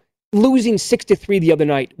 losing 6-3 the other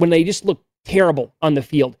night when they just looked terrible on the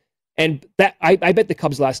field. And that I bet the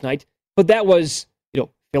Cubs last night. But that was,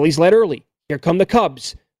 Phillies led early. Here come the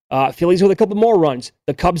Cubs. Phillies with a couple more runs.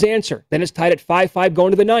 The Cubs answer. Then it's tied at 5-5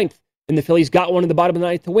 going to the ninth. And the Phillies got one in the bottom of the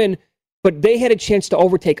ninth to win. But they had a chance to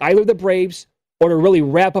overtake either the Braves or to really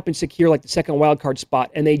wrap up and secure like the second wild card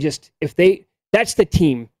spot. And that's the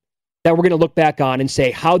team that we're going to look back on and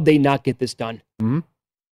say, how'd they not get this done? Mm-hmm.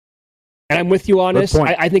 And I'm with you on this.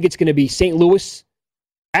 I think it's going to be St. Louis.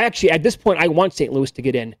 Actually, at this point, I want St. Louis to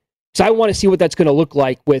get in. So I want to see what that's going to look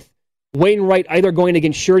like with Wainwright either going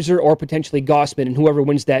against Scherzer or potentially Gausman, and whoever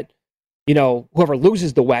wins that, whoever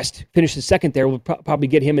loses the West, finishes second there, will probably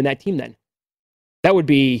get him in that team then. That would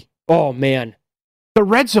be, oh man. The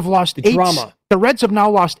Reds have lost drama. The Reds have now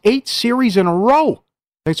lost 8 series in a row.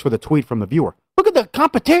 Thanks for the tweet from the viewer. Look at the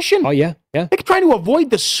competition. Oh, yeah. They're trying to avoid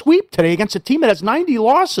the sweep today against a team that has 90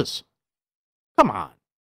 losses. Come on.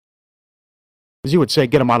 As you would say,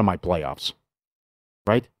 get them out of my playoffs.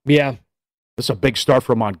 Right? Yeah. This is a big start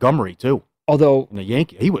for Montgomery, too. Although, in the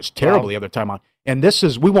Yankee, he was terrible the other time on. And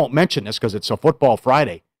we won't mention this because it's a football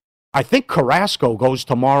Friday. I think Carrasco goes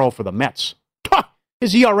tomorrow for the Mets.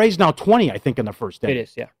 His ERA is now 20, I think, in the first inning. It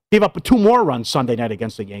is, yeah. Gave up 2 more runs Sunday night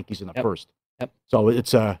against the Yankees in the first. Yep. So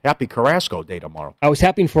it's a happy Carrasco day tomorrow. I was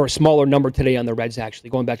happy for a smaller number today on the Reds, actually,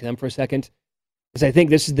 going back to them for a second, because I think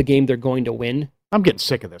this is the game they're going to win. I'm getting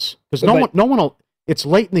sick of this. Because no one will. It's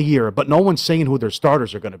late in the year, but no one's saying who their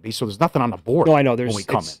starters are going to be, so there's nothing on the board. No, I know. when we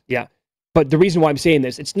come in. Yeah. But the reason why I'm saying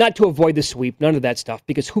this, it's not to avoid the sweep, none of that stuff,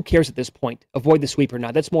 because who cares at this point? Avoid the sweep or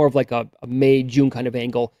not. That's more of like a May, June kind of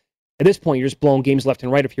angle. At this point, you're just blowing games left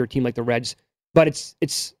and right if you're a team like the Reds. But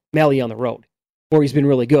it's Mahle on the road, where he's been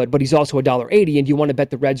really good, but he's also $1.80, and you want to bet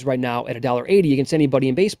the Reds right now at $1.80 against anybody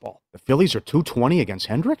in baseball. The Phillies are $2.20 against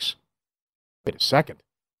Hendricks? Wait a second.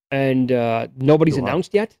 And nobody's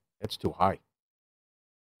announced yet? That's too high.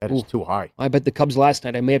 That is too high. I bet the Cubs last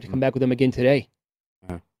night. I may have to come back with them again today.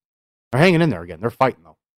 Yeah. They're hanging in there again. They're fighting,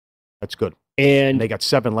 though. That's good. And they got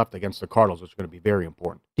 7 left against the Cardinals, which is going to be very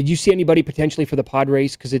important. Did you see anybody potentially for the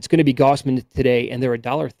Padres? Because it's going to be Gossman today, and they're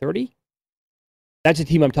 $1.30. That's the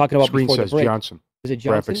team I'm talking about. Screen before says the break. Johnson. Is it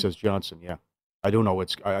Johnson? Graphic says Johnson, yeah. I do know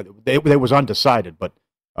it was undecided, but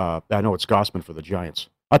I know it's Gossman for the Giants.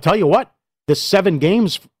 I'll tell you what, the 7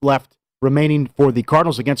 games left remaining for the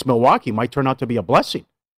Cardinals against Milwaukee might turn out to be a blessing.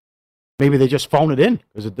 Maybe they just phone it in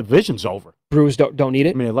because the division's over. Brewers don't need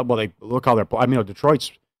it? I mean, well, they look how they're. I mean,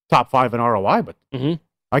 Detroit's top 5 in ROI, but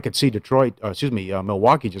I could see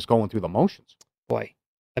Milwaukee just going through the motions. Boy,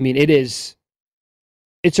 I mean, it's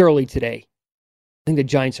early today. I think the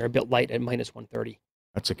Giants are a bit light at minus 130.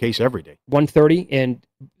 That's the case every day. 130, and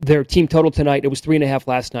their team total tonight, it was 3.5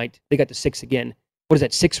 last night. They got to 6 again. What is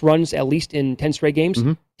that, 6 runs at least in 10 straight games?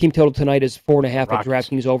 Mm-hmm. Team total tonight is 4.5 at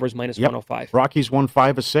DraftKings. Over is minus 105. Rockies won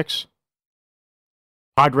 5 of 6.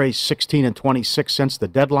 Padres 16-26 since the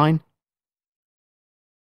deadline.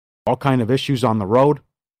 All kind of issues on the road.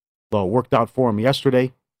 Though it worked out for him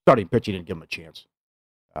yesterday. Starting pitching didn't give him a chance.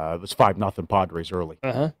 It was 5-0 Padres early.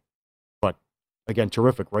 But again,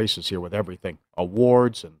 terrific races here with everything.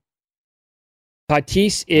 Awards and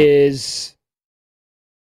Tatis is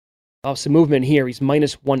some movement here. He's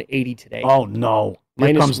minus 180 today. Oh no. Here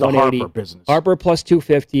Minus comes the 180. Harper business. Harper plus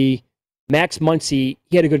 250. Max Muncy,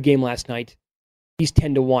 he had a good game last night. He's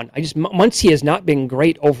 10-1. Muncy has not been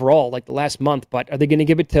great overall like the last month, but are they going to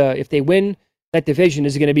give it to, if they win that division,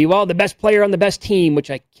 is it going to be, the best player on the best team,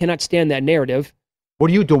 which I cannot stand that narrative.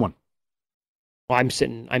 What are you doing? Well,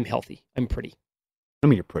 I'm healthy. I'm pretty. I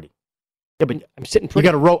mean, you're pretty. Yeah, but I'm sitting pretty.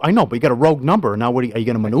 You got a rogue, I know, but you got a rogue number. Now what are you going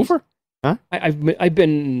to maneuver? Huh? I've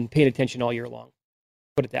been paying attention all year long.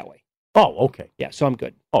 Put it that way. Oh, okay. Yeah, so I'm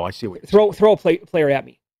good. Oh, I see what you're Throw a player at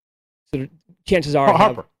me. So chances are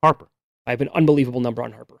Harper. I have an unbelievable number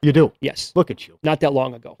on Harper. You do? Yes. Look at you. Not that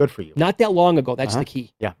long ago. Good for you. Not that long ago. That's the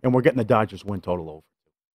key. Yeah, and we're getting the Dodgers win total over.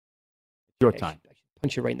 It's your time. I should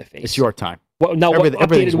punch you right in the face. It's your time. Well, now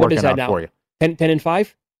everything's what working is that out now? for you.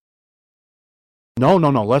 10-5? No.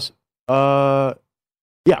 Less.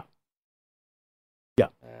 Yeah.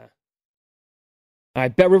 All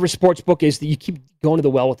right, Bet River Sportsbook you keep going to the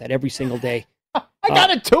well with that every single day. I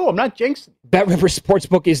got it too. I'm not jinxing. Bet River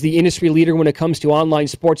Sportsbook is the industry leader when it comes to online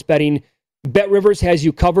sports betting. Bet Rivers has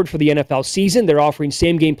you covered for the NFL season. They're offering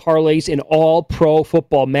same-game parlays in all pro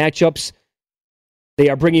football matchups. They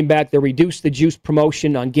are bringing back the Reduce the Juice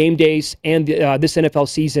promotion on game days, and this NFL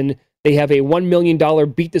season, they have a $1 million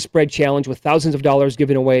Beat the Spread challenge with thousands of dollars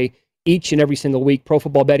given away each and every single week. Pro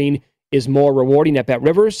football betting is more rewarding at Bet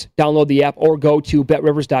Rivers. Download the app or go to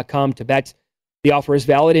betrivers.com to bet. The offer is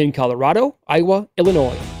valid in Colorado, Iowa,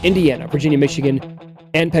 Illinois, Indiana, Virginia, Michigan,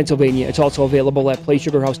 and Pennsylvania. It's also available at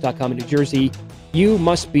playsugarhouse.com in New Jersey. You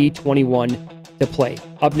must be 21 to play.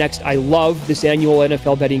 Up next, I love this annual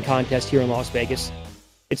NFL betting contest here in Las Vegas.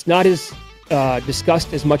 It's not as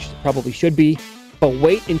discussed as much as it probably should be, but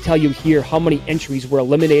wait until you hear how many entries were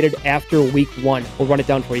eliminated after week 1. We'll run it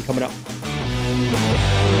down for you coming up.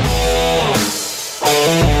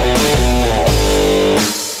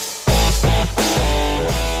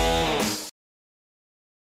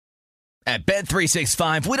 At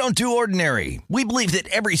Bet365, we don't do ordinary. We believe that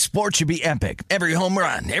every sport should be epic. Every home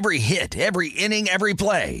run, every hit, every inning, every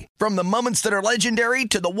play. From the moments that are legendary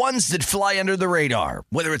to the ones that fly under the radar.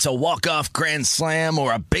 Whether it's a walk-off grand slam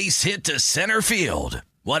or a base hit to center field.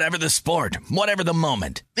 Whatever the sport, whatever the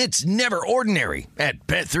moment. It's never ordinary at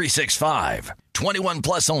Bet365. 21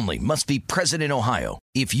 plus only. Must be present in Ohio.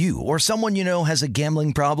 If you or someone you know has a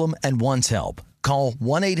gambling problem and wants help, call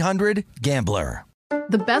 1-800-GAMBLER.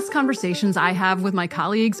 The best conversations I have with my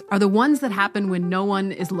colleagues are the ones that happen when no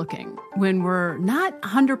one is looking, when we're not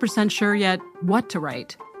 100% sure yet what to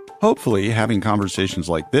write. Hopefully, having conversations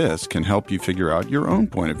like this can help you figure out your own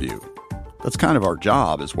point of view. That's kind of our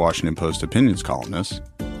job as Washington Post opinions columnists.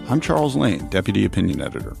 I'm Charles Lane, Deputy Opinion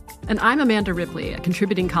Editor. And I'm Amanda Ripley, a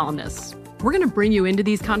contributing columnist. We're going to bring you into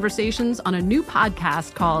these conversations on a new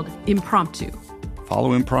podcast called Impromptu.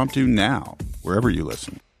 Follow Impromptu now, wherever you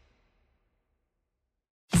listen.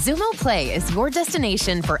 Xumo Play is your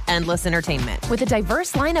destination for endless entertainment. With a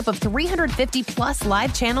diverse lineup of 350 plus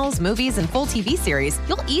live channels, movies, and full TV series,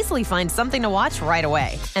 you'll easily find something to watch right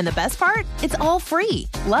away. And the best part? It's all free.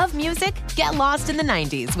 Love music? Get lost in the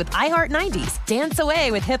 90s with iHeart 90s, dance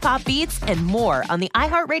away with hip-hop beats, and more on the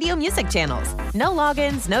iHeartRadio music channels. No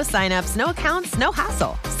logins, no signups, no accounts, no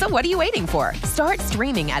hassle. So what are you waiting for? Start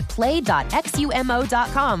streaming at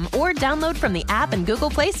play.xumo.com or download from the app and Google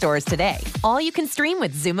Play stores today. All you can stream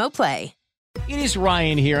with Xumo Play. It is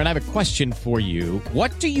Ryan here, and I have a question for you.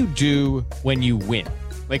 What do you do when you win?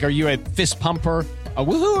 Like, are you a fist pumper? A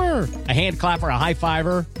woohooer, a hand clapper, a high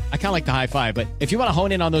fiver. I kind of like the high five, but if you want to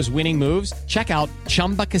hone in on those winning moves, check out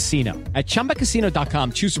Chumba Casino. At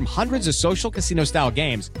ChumbaCasino.com, choose from hundreds of social casino style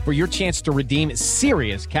games for your chance to redeem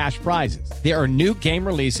serious cash prizes. There are new game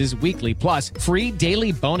releases weekly, plus free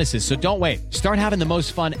daily bonuses. So don't wait. Start having the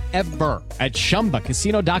most fun ever at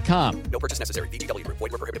ChumbaCasino.com. No purchase necessary. VGW Group.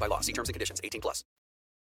 Void where prohibited by law. See terms and conditions. 18 plus.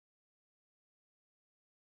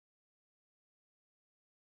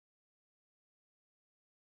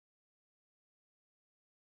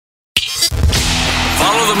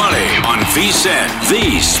 Follow the money on VSiN,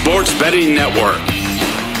 the Sports Betting Network.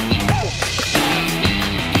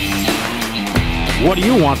 What do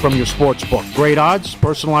you want from your sports book? Great odds,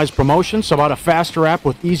 personalized promotions, how about a faster app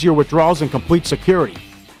with easier withdrawals and complete security?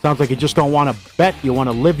 Sounds like you just don't want to bet, you want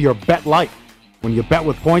to live your bet life. When you bet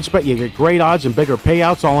with PointsBet, you get great odds and bigger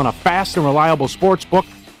payouts all in a fast and reliable sports book.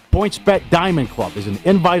 PointsBet Diamond Club is an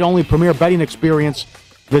invite-only premier betting experience.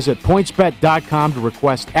 Visit PointsBet.com to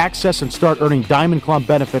request access and start earning Diamond Club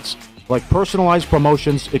benefits like personalized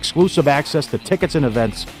promotions, exclusive access to tickets and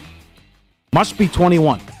events. Must be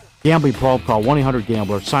 21. Gambling problem, call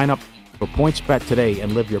 1-800-GAMBLER. Sign up for PointsBet today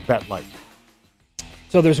and live your bet life.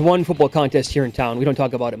 So there's one football contest here in town. We don't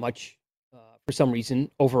talk about it much for some reason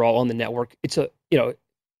overall on the network. It's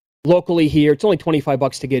locally here. It's only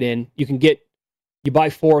 $25 to get in. You buy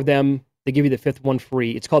 4 of them. They give you the 5th one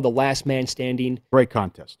free. It's called the Last Man Standing. Great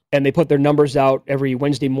contest. And they put their numbers out every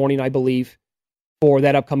Wednesday morning, I believe, for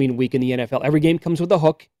that upcoming week in the NFL. Every game comes with a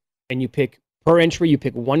hook, and you pick, per entry, you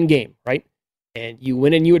pick one game, right? And you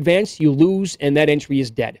win and you advance, you lose, and that entry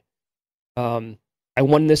is dead. I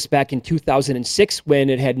won this back in 2006 when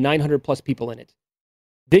it had 900-plus people in it.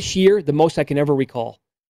 This year, the most I can ever recall,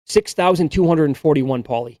 6,241,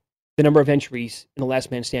 Paulie, the number of entries in the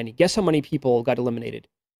Last Man Standing. Guess how many people got eliminated?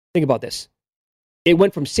 Think about this. It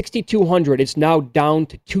went from 6,200. It's now down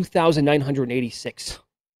to 2,986.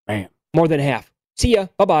 Man. More than half. See ya.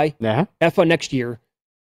 Bye-bye. Yeah. Have fun next year.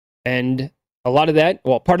 And a lot of that,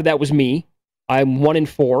 well, part of that was me. I'm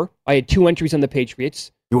 1-4. I had 2 entries on the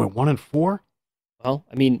Patriots. You went 1-4? Well,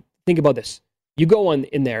 I mean, think about this. You go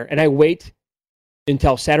in there, and I wait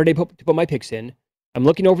until Saturday to put my picks in. I'm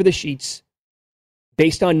looking over the sheets.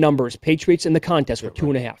 Based on numbers, Patriots in the contest were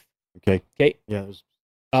 2.5. Okay. Okay. Yeah,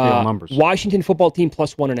 numbers. Washington football team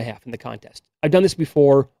plus 1.5 in the contest. I've done this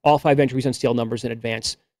before, all 5 entries on stale numbers in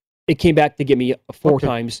advance. It came back to give me 4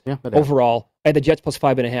 times overall. I had the Jets plus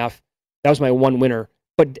 5.5. That was my one winner.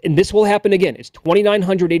 And this will happen again. It's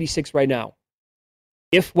 2,986 right now.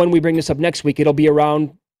 If when we bring this up next week, it'll be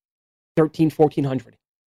around 1,400.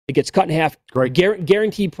 It gets cut in half. Great.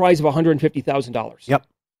 Guaranteed prize of $150,000.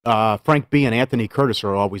 Yep. Frank B. and Anthony Curtis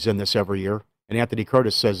are always in this every year. And Anthony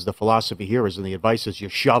Curtis says the philosophy here is, and the advice is, you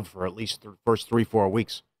shove for at least the first 3-4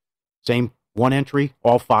 weeks. Same one entry,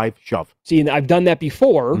 all 5, shove. See, and I've done that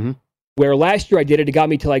before, where last year I did it. It got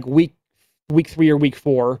me to like week 3 or week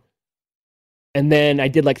 4. And then I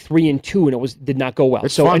did like 3 and 2, and it did not go well.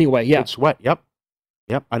 It's so fun. Anyway, yeah. It's sweat. Yep.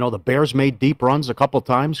 I know the Bears made deep runs a couple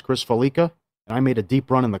times, Chris Felica, and I made a deep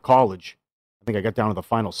run in the college. I think I got down to the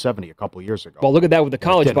final 70 a couple years ago. Well, look at that with the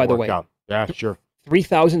college, by the way. Out. Yeah, sure.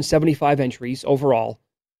 3,075 entries overall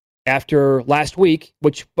after last week,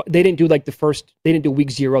 which they didn't do like they didn't do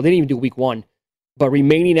week 0. They didn't even do week 1. But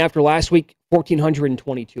remaining after last week,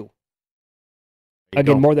 1,422.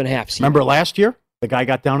 Again, more than half. Remember last year? The guy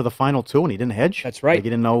got down to the final 2 and he didn't hedge. That's right. Like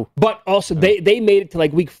he didn't know. But also, they made it to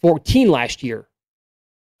like week 14 last year.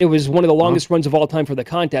 It was one of the longest runs of all time for the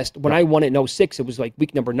contest. When I won it in 06, it was like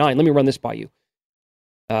week number 9. Let me run this by you.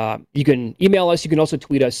 You can email us. You can also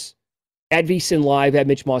tweet us at VSiN Live, at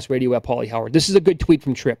Mitch Moss Radio, at Paulie Howard. This is a good tweet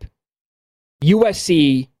from Tripp.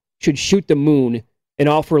 USC should shoot the moon and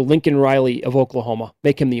offer Lincoln Riley of Oklahoma.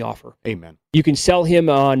 Make him the offer. Amen. You can sell him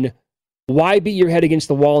on why beat your head against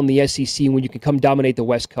the wall in the SEC when you can come dominate the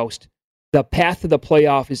West Coast. The path to the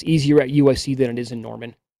playoff is easier at USC than it is in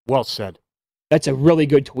Norman. Well said. That's a really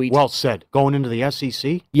good tweet. Well said. Going into the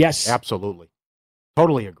SEC? Yes. Absolutely.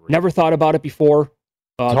 Totally agree. Never thought about it before.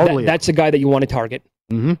 Totally that's a guy that you want to target.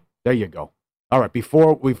 Mm-hmm. There you go. All right,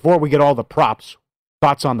 before we get all the props,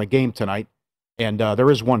 thoughts on the game tonight, and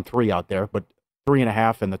there is 1-3 out there, but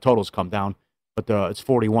 3.5, and the totals come down, but it's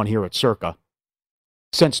 41 here at Circa.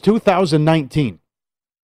 Since 2019,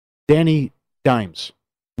 Danny Dimes,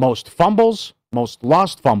 most fumbles, most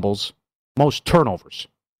lost fumbles, most turnovers,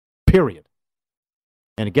 period.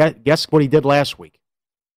 And guess what he did last week?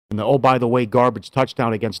 In the, by the way, garbage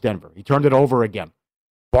touchdown against Denver. He turned it over again.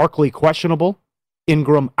 Barkley questionable,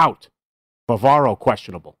 Ingram out. Bavaro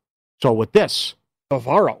questionable. So with this...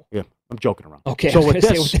 Bavaro? Yeah, I'm joking around. Okay. So with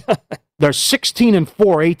this, They're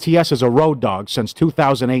 16-4 ATS as a road dog since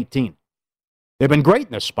 2018. They've been great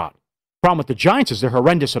in this spot. Problem with the Giants is they're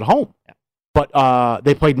horrendous at home. But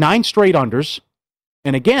they played 9 straight unders.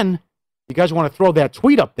 And again, you guys want to throw that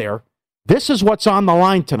tweet up there. This is what's on the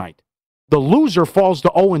line tonight. The loser falls to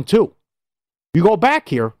 0-2. You go back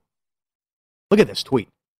here. Look at this tweet.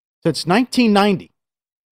 Since 1990.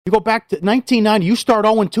 You go back to 1990, you start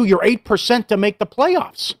 0-2, you're 8% to make the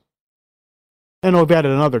playoffs. I know we've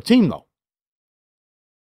added another team, though.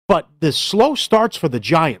 But the slow starts for the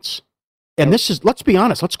Giants. And this is, let's be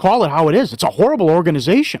honest, let's call it how it is. It's a horrible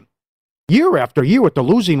organization. Year after year with the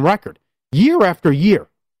losing record. Year after year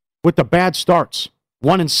with the bad starts.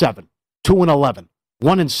 1-7, 2-11,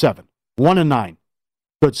 1-7, 1-9.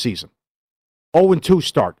 Good season. 0-2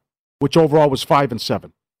 start, which overall was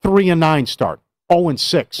 5-7. 3-9 start.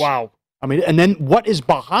 0-6. Wow. I mean, and then what is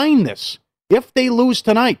behind this? If they lose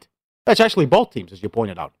tonight, that's actually both teams, as you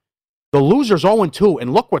pointed out. The loser's 0-2,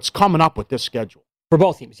 and look what's coming up with this schedule. For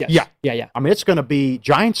both teams, yes. Yeah. I mean, it's going to be,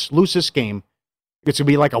 Giants lose this game. It's going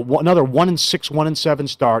to be like another 1-6, 1-7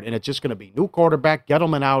 start, and it's just going to be new quarterback,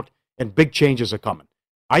 Gettleman out, and big changes are coming.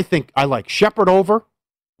 I think I like Shepard over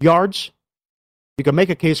yards. You can make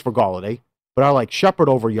a case for Golladay, but I like Shepard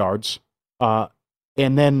over yards. And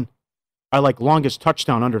then I like longest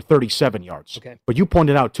touchdown under 37 yards. Okay. But you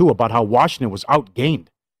pointed out, too, about how Washington was outgained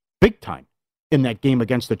big time in that game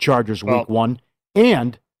against the Chargers week 1.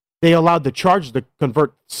 And they allowed the Chargers to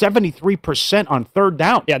convert 73% on third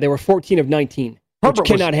down. Yeah, they were 14 of 19, which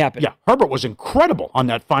cannot happen. Yeah, Herbert was incredible on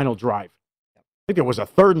that final drive. I think it was a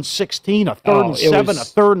 3rd and 16, a 3rd and 7, a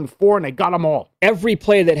 3rd and 4, and they got them all. Every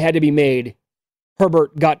play that had to be made,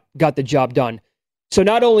 Herbert got the job done. So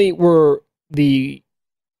not only were the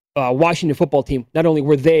Washington football team, not only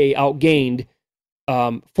were they outgained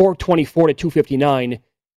 424 to 259,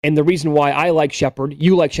 and the reason why I like Shepard,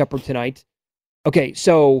 you like Shepard tonight. Okay,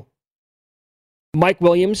 so Mike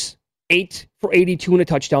Williams, 8 for 82 and a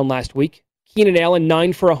touchdown last week. Keenan Allen,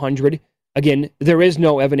 9 for 100. Again, there is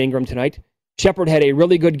no Evan Ingram tonight. Shepard had a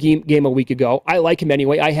really good game a week ago. I like him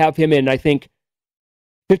anyway. I have him in, I think,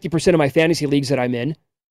 50% of my fantasy leagues that I'm in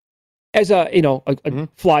as a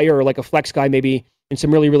flyer or like a flex guy maybe in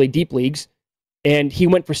some really, really deep leagues. And he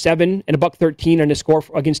went for 7 and $113 on his score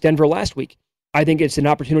against Denver last week. I think it's an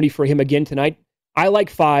opportunity for him again tonight. I like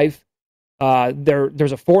 5.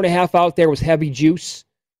 There's a 4.5 out there with heavy juice.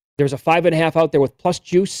 There's a 5.5 out there with plus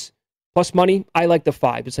juice, plus money. I like the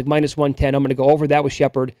 5. It's like minus 110. I'm going to go over that with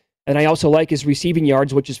Shepard. And I also like his receiving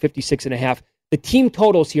yards, which is 56.5. The team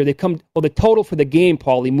totals here, the total for the game,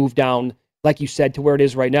 Paulie, moved down, like you said, to where it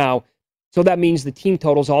is right now. So that means the team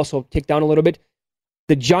totals also tick down a little bit.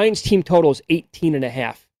 The Giants team total is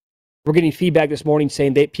 18.5. We're getting feedback this morning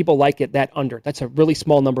saying that people like it that under. That's a really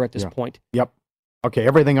small number at this point. Yep. Okay,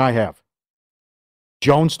 everything I have.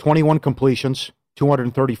 Jones, 21 completions,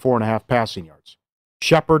 234.5 passing yards.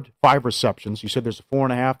 Shepard, 5 receptions. You said there's a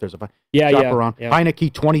 4.5. There's a 5. Around. Yeah.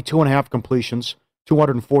 Heineke, 22.5 completions,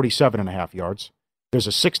 247.5 yards. There's a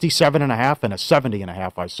 67.5 and a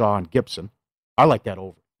 70.5 I saw on Gibson. I like that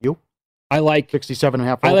over. You? I like 67.5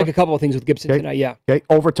 over? I like a couple of things with Gibson tonight, yeah. Okay,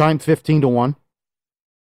 overtime, 15-1.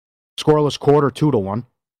 Scoreless quarter, 2-1.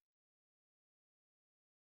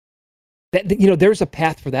 There's a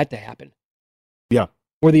path for that to happen. Yeah.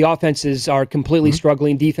 Where the offenses are completely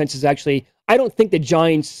struggling. Defense is actually, I don't think the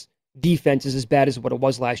Giants' defense is as bad as what it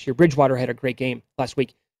was last year. Bridgewater had a great game last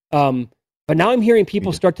week. But now I'm hearing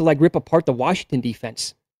people start to rip apart the Washington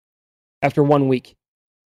defense after 1 week.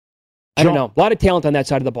 I don't know. A lot of talent on that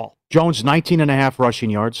side of the ball. Jones, 19.5 rushing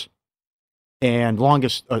yards. And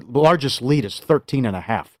largest lead is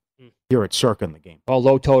 13.5 here at Circa in the game. Oh,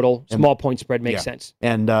 low total, small point spread makes sense.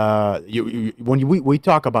 And when we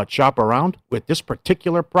talk about shop around with this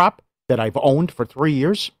particular prop that I've owned for 3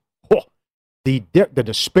 years, the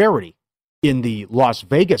disparity in the Las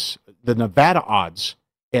Vegas, the Nevada odds,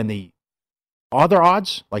 and the other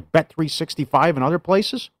odds like Bet365 and other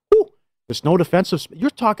places, there's no defensive. You're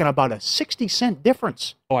talking about a 60-cent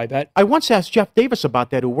difference. Oh, I bet. I once asked Jeff Davis about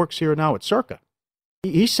that, who works here now at Circa.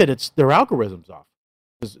 He said it's their algorithms off.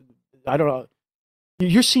 I don't know.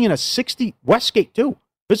 You're seeing a 60, Westgate too.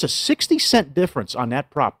 There's a 60-cent difference on that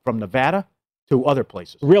prop from Nevada to other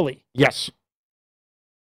places. Really? Yes.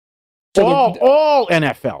 So all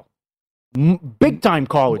NFL. Big time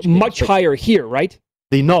college games. Much higher here, right?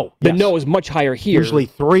 The no is much higher here. Usually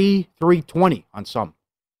 320 on some.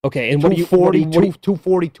 Okay, and 240,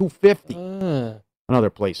 240, 250 on other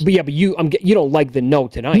places. But you don't like the no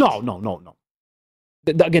tonight. No.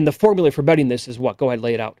 Again, the formula for betting this is what? Go ahead,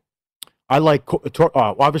 lay it out. I like,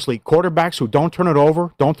 obviously, quarterbacks who don't turn it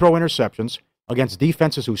over, don't throw interceptions. against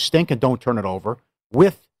defenses who stink and don't turn it over,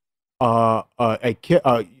 with a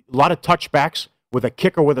lot of touchbacks, with a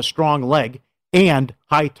kicker with a strong leg, and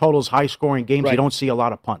high totals, high-scoring games. Right. You don't see a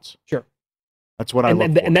lot of punts. Sure. That's what I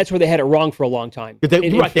look for. And that's where they had it wrong for a long time. They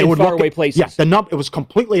would faraway places. Yeah, it was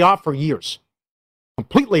completely off for years.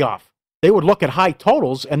 Completely off. They would look at high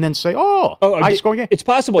totals and then say, high-scoring game. It's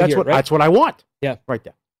possible right? That's what I want. Yeah. Right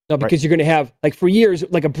there. No, because you're going to have, like, for years,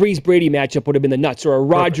 like a Breeze-Brady matchup would have been the nuts, or a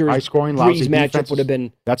Rodgers-Breeze matchup would have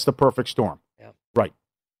been... That's the perfect storm. Yeah. Right.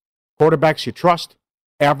 Quarterbacks you trust,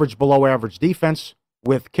 average, below average defense,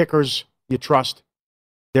 with kickers you trust,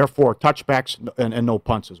 therefore touchbacks and no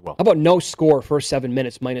punts as well. How about no score first 7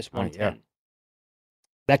 minutes, minus 110? Yeah.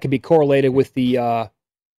 That could be correlated with the,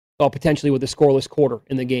 potentially with the scoreless quarter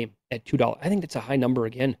in the game at $2. I think that's a high number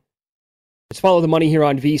again. Let's follow the money here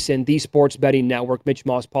on VSiN, the Sports Betting Network. Mitch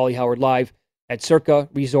Moss, Paulie Howard live at Circa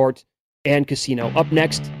Resort and Casino. Up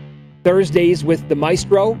next, Thursdays with the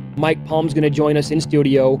Maestro. Mike Palm's going to join us in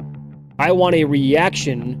studio. I want a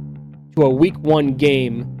reaction to a Week 1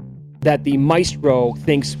 game that the Maestro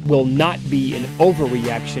thinks will not be an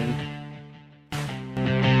overreaction.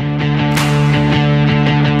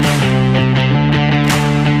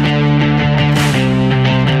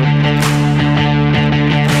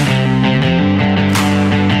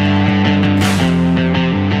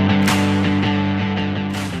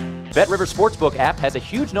 BetRivers Sportsbook app has a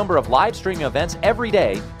huge number of live streaming events every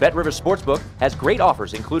day. BetRivers Sportsbook has great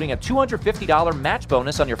offers, including a $250 match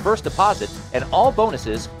bonus on your first deposit, and all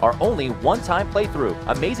bonuses are only one-time playthrough.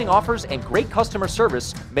 Amazing offers and great customer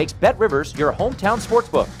service makes BetRivers your hometown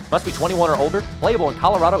sportsbook. Must be 21 or older, playable in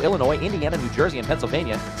Colorado, Illinois, Indiana, New Jersey, and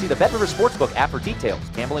Pennsylvania. See the BetRivers Sportsbook app for details.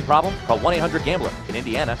 Gambling problem? Call 1-800-GAMBLER. In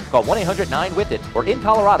Indiana, call 1-800-9-WITH-IT. Or in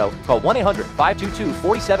Colorado, call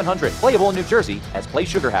 1-800-522-4700. Playable in New Jersey as Play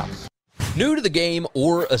Sugar House. New to the game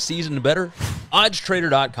or a season better?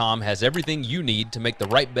 OddsTrader.com has everything you need to make the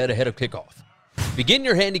right bet ahead of kickoff. Begin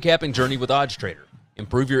your handicapping journey with OddsTrader.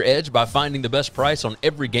 Improve your edge by finding the best price on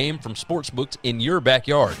every game from sportsbooks in your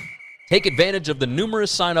backyard. Take advantage of the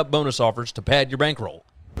numerous sign-up bonus offers to pad your bankroll.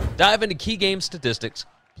 Dive into key game statistics,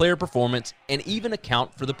 player performance, and even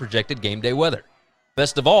account for the projected game day weather.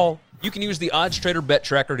 Best of all, you can use the OddsTrader Bet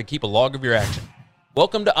Tracker to keep a log of your action.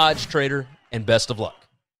 Welcome to OddsTrader, and best of luck.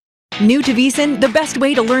 New to VSiN, the best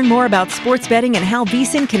way to learn more about sports betting and how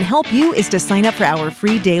VSiN can help you is to sign up for our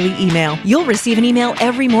free daily email. You'll receive an email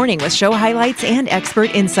every morning with show highlights and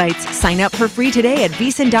expert insights. Sign up for free today at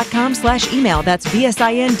VSiN.com/email. That's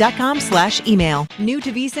VSIN.com/email. New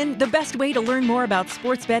to VSiN, the best way to learn more about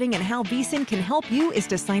sports betting and how VSiN can help you is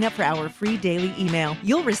to sign up for our free daily email.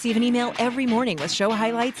 You'll receive an email every morning with show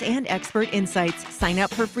highlights and expert insights. Sign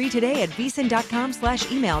up for free today at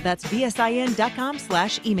VSiN.com/email. That's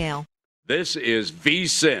VSIN.com/email. This is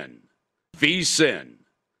VSiN, VSiN,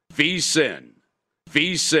 VSiN,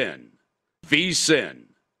 VSiN, VSiN,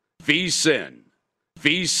 VSiN,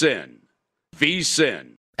 VSiN,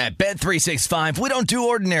 VSiN. At Bet365, we don't do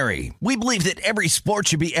ordinary. We believe that every sport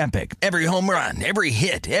should be epic. Every home run, every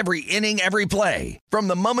hit, every inning, every play. From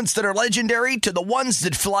the moments that are legendary to the ones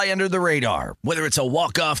that fly under the radar. Whether it's a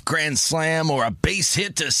walk-off grand slam or a base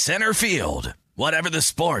hit to center field. Whatever the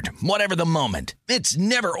sport, whatever the moment, it's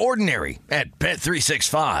never ordinary at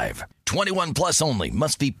Bet365. 21 plus only.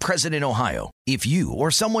 Must be present in Ohio. If you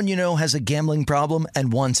or someone you know has a gambling problem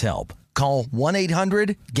and wants help, call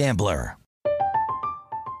 1-800-GAMBLER.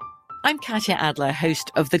 I'm Katya Adler,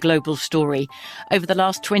 host of The Global Story. Over the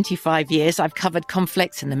last 25 years, I've covered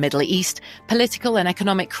conflicts in the Middle East, political and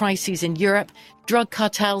economic crises in Europe, drug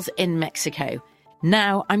cartels in Mexico.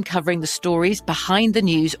 Now I'm covering the stories behind the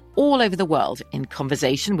news all over the world in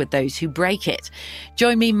conversation with those who break it.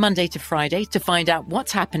 Join me Monday to Friday to find out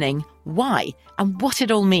what's happening, why, and what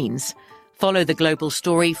it all means. Follow The Global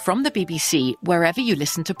Story from the BBC wherever you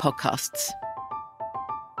listen to podcasts.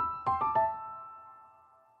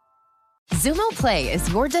 Xumo Play is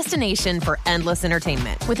your destination for endless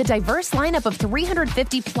entertainment. With a diverse lineup of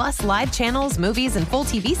 350 plus live channels, movies, and full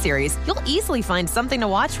TV series, you'll easily find something to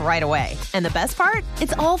watch right away. And the best part?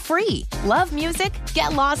 It's all free. Love music?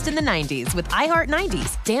 Get lost in the 90s with iHeart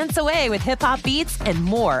 90s, dance away with hip-hop beats, and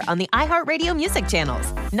more on the iHeartRadio music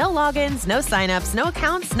channels. No logins, no signups, no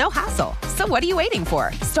accounts, no hassle. So what are you waiting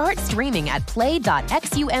for? Start streaming at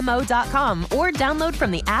play.xumo.com or download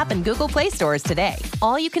from the app and Google Play stores today.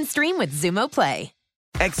 All you can stream with Xumo Play.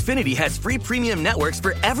 Xfinity has free premium networks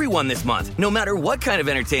for everyone this month, no matter what kind of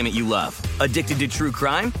entertainment you love. Addicted to true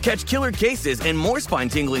crime? Catch killer cases and more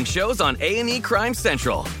spine-tingling shows on A&E Crime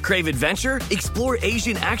Central. Crave adventure? Explore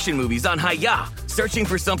Asian action movies on Hi-Ya. Searching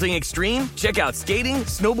for something extreme? Check out skating,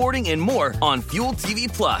 snowboarding, and more on Fuel TV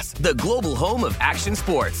Plus, the global home of action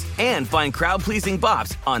sports. And find crowd-pleasing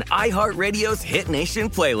bops on iHeartRadio's Hit Nation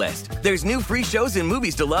playlist. There's new free shows and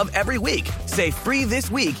movies to love every week. Say free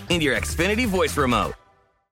this week in your Xfinity voice remote.